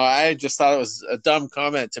 I just thought it was a dumb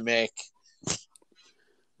comment to make.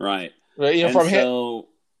 Right. But,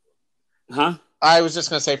 Huh? I was just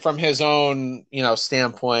going to say from his own,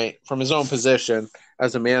 standpoint, from his own position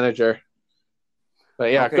as a manager.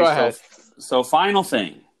 But yeah, okay, go ahead. So final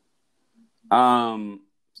thing.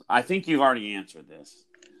 I think you've already answered this,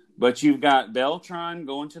 but you've got Beltran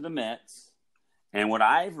going to the Mets, and what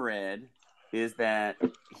I've read is that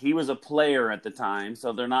he was a player at the time,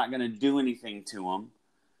 so they're not going to do anything to him,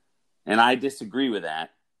 and I disagree with that.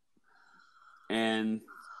 And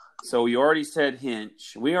so you already said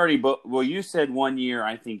Hinch. You said 1 year.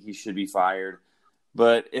 I think he should be fired.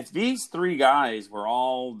 But if these three guys were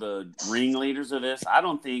all the ringleaders of this, I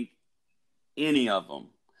don't think any of them.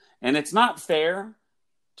 And it's not fair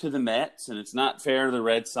to the Mets and it's not fair to the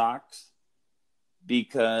Red Sox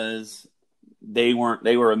because they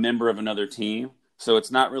were a member of another team. So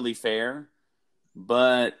it's not really fair,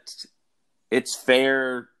 but it's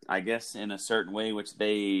fair, I guess, in a certain way, which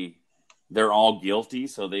they're all guilty.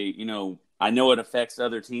 So I know it affects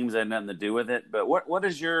other teams that had nothing to do with it, but what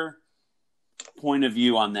is your point of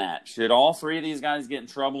view on that? Should all three of these guys get in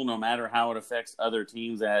trouble no matter how it affects other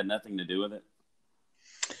teams that had nothing to do with it?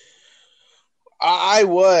 I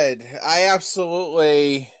would. I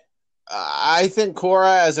absolutely. I think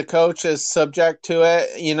Cora as a coach is subject to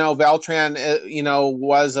it. Beltran,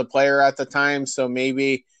 was a player at the time, so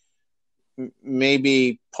maybe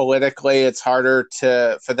politically it's harder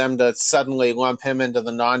for them to suddenly lump him into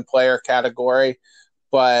the non-player category.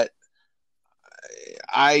 But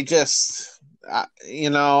I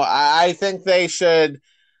think they should.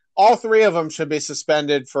 All three of them should be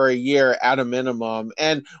suspended for a year at a minimum.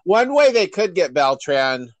 And one way they could get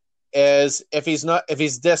Beltran is if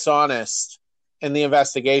he's dishonest in the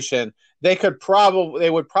investigation, they would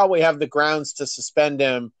probably have the grounds to suspend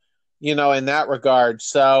him, in that regard.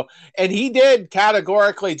 So, and he did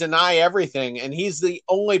categorically deny everything, and he's the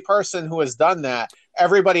only person who has done that.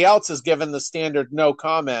 Everybody else has given the standard no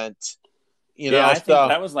comment. I think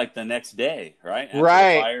that was like the next day, right? After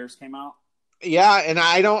right. The fires came out. Yeah, and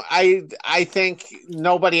I think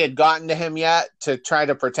nobody had gotten to him yet to try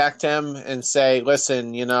to protect him and say,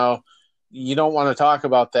 listen, you don't want to talk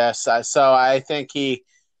about this. So I think he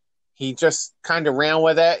just kind of ran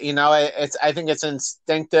with it. I think it's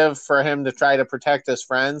instinctive for him to try to protect his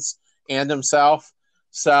friends and himself.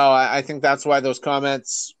 So I think that's why those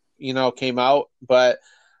comments, came out. But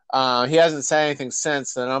he hasn't said anything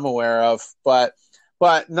since that I'm aware of. But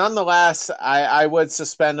nonetheless, I would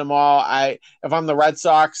suspend them all. If I'm the Red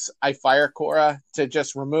Sox, I fire Cora to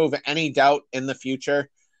just remove any doubt in the future.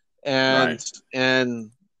 And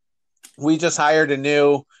we just hired a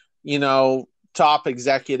new, top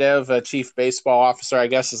executive, a chief baseball officer, I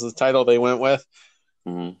guess is the title they went with.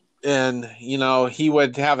 Mm-hmm. And, he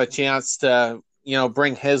would have a chance to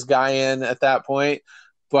bring his guy in at that point.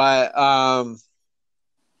 But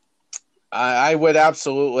I would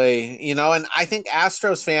absolutely, and I think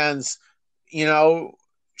Astros fans,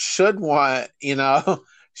 should want,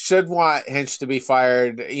 should want Hinch to be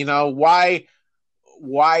fired.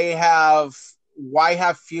 Why have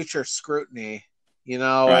future scrutiny?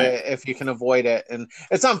 Right. If you can avoid it. And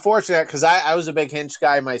it's unfortunate because I was a big Hinch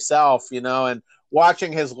guy myself, and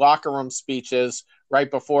watching his locker room speeches right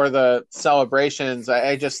before the celebrations,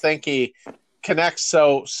 I just think he connects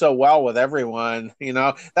so well with everyone.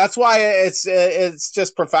 That's why it's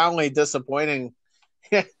just profoundly disappointing,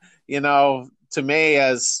 to me,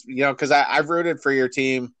 as because I've rooted for your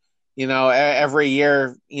team. Every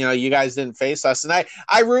year, you guys didn't face us, and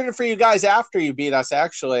I rooted for you guys after you beat us,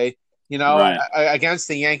 actually. Right. Against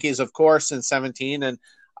the Yankees, of course, in 2017, and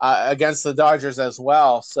against the Dodgers as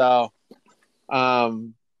well. So,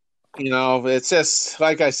 it's just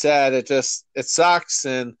like I said, it sucks,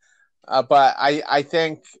 and but I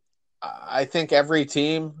think every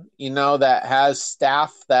team that has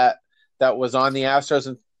staff that was on the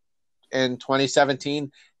Astros in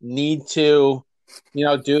 2017 need to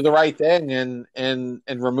do the right thing and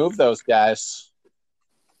remove those guys.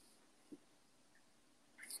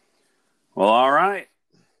 Well, all right.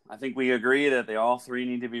 I think we agree that they all three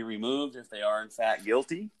need to be removed if they are in fact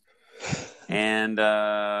guilty. And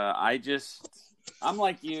I'm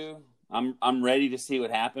like you. I'm ready to see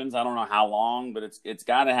what happens. I don't know how long, but it's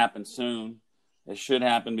got to happen soon. It should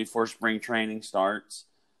happen before spring training starts.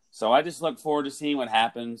 So I just look forward to seeing what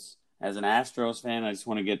happens. As an Astros fan, I just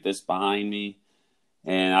want to get this behind me,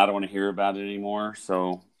 and I don't want to hear about it anymore.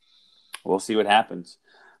 So we'll see what happens.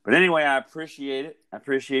 But anyway, I appreciate it. I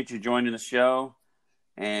appreciate you joining the show,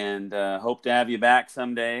 and hope to have you back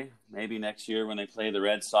someday, maybe next year when they play the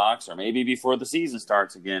Red Sox, or maybe before the season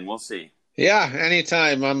starts again. We'll see. Yeah,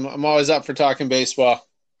 anytime. I'm always up for talking baseball.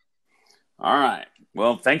 All right.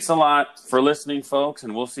 Well, thanks a lot for listening, folks,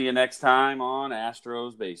 and we'll see you next time on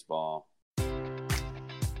Astros Baseball.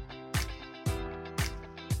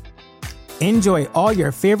 Enjoy all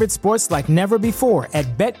your favorite sports like never before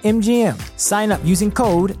at BetMGM. Sign up using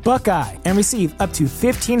code Buckeye and receive up to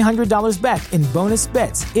 $1,500 back in bonus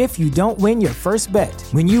bets if you don't win your first bet.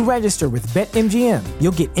 When you register with BetMGM,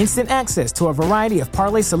 you'll get instant access to a variety of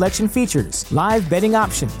parlay selection features, live betting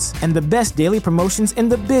options, and the best daily promotions in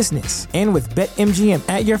the business. And with BetMGM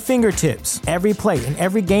at your fingertips, every play and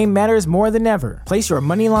every game matters more than ever. Place your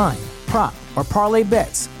money line, prop, or parlay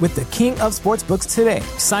bets with the king of sportsbooks today.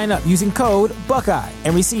 Sign up using code Buckeye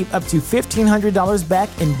and receive up to $1,500 back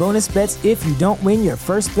in bonus bets if you don't win your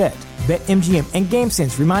first bet. BetMGM and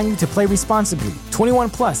GameSense remind you to play responsibly. 21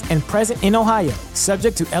 plus and present in Ohio,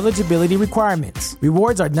 subject to eligibility requirements.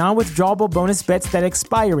 Rewards are non-withdrawable bonus bets that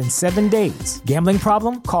expire in 7 days. Gambling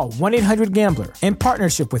problem? Call 1-800-GAMBLER. In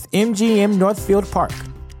partnership with MGM Northfield Park.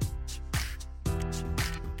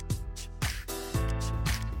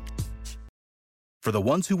 For the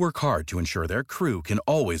ones who work hard to ensure their crew can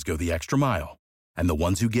always go the extra mile, and the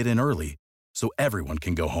ones who get in early so everyone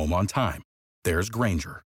can go home on time, there's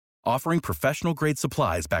Grainger, offering professional-grade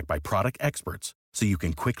supplies backed by product experts so you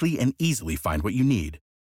can quickly and easily find what you need.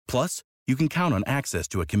 Plus, you can count on access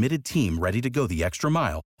to a committed team ready to go the extra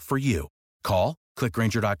mile for you. Call, click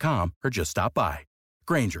Grainger.com, or just stop by.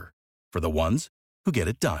 Grainger, for the ones who get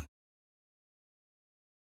it done.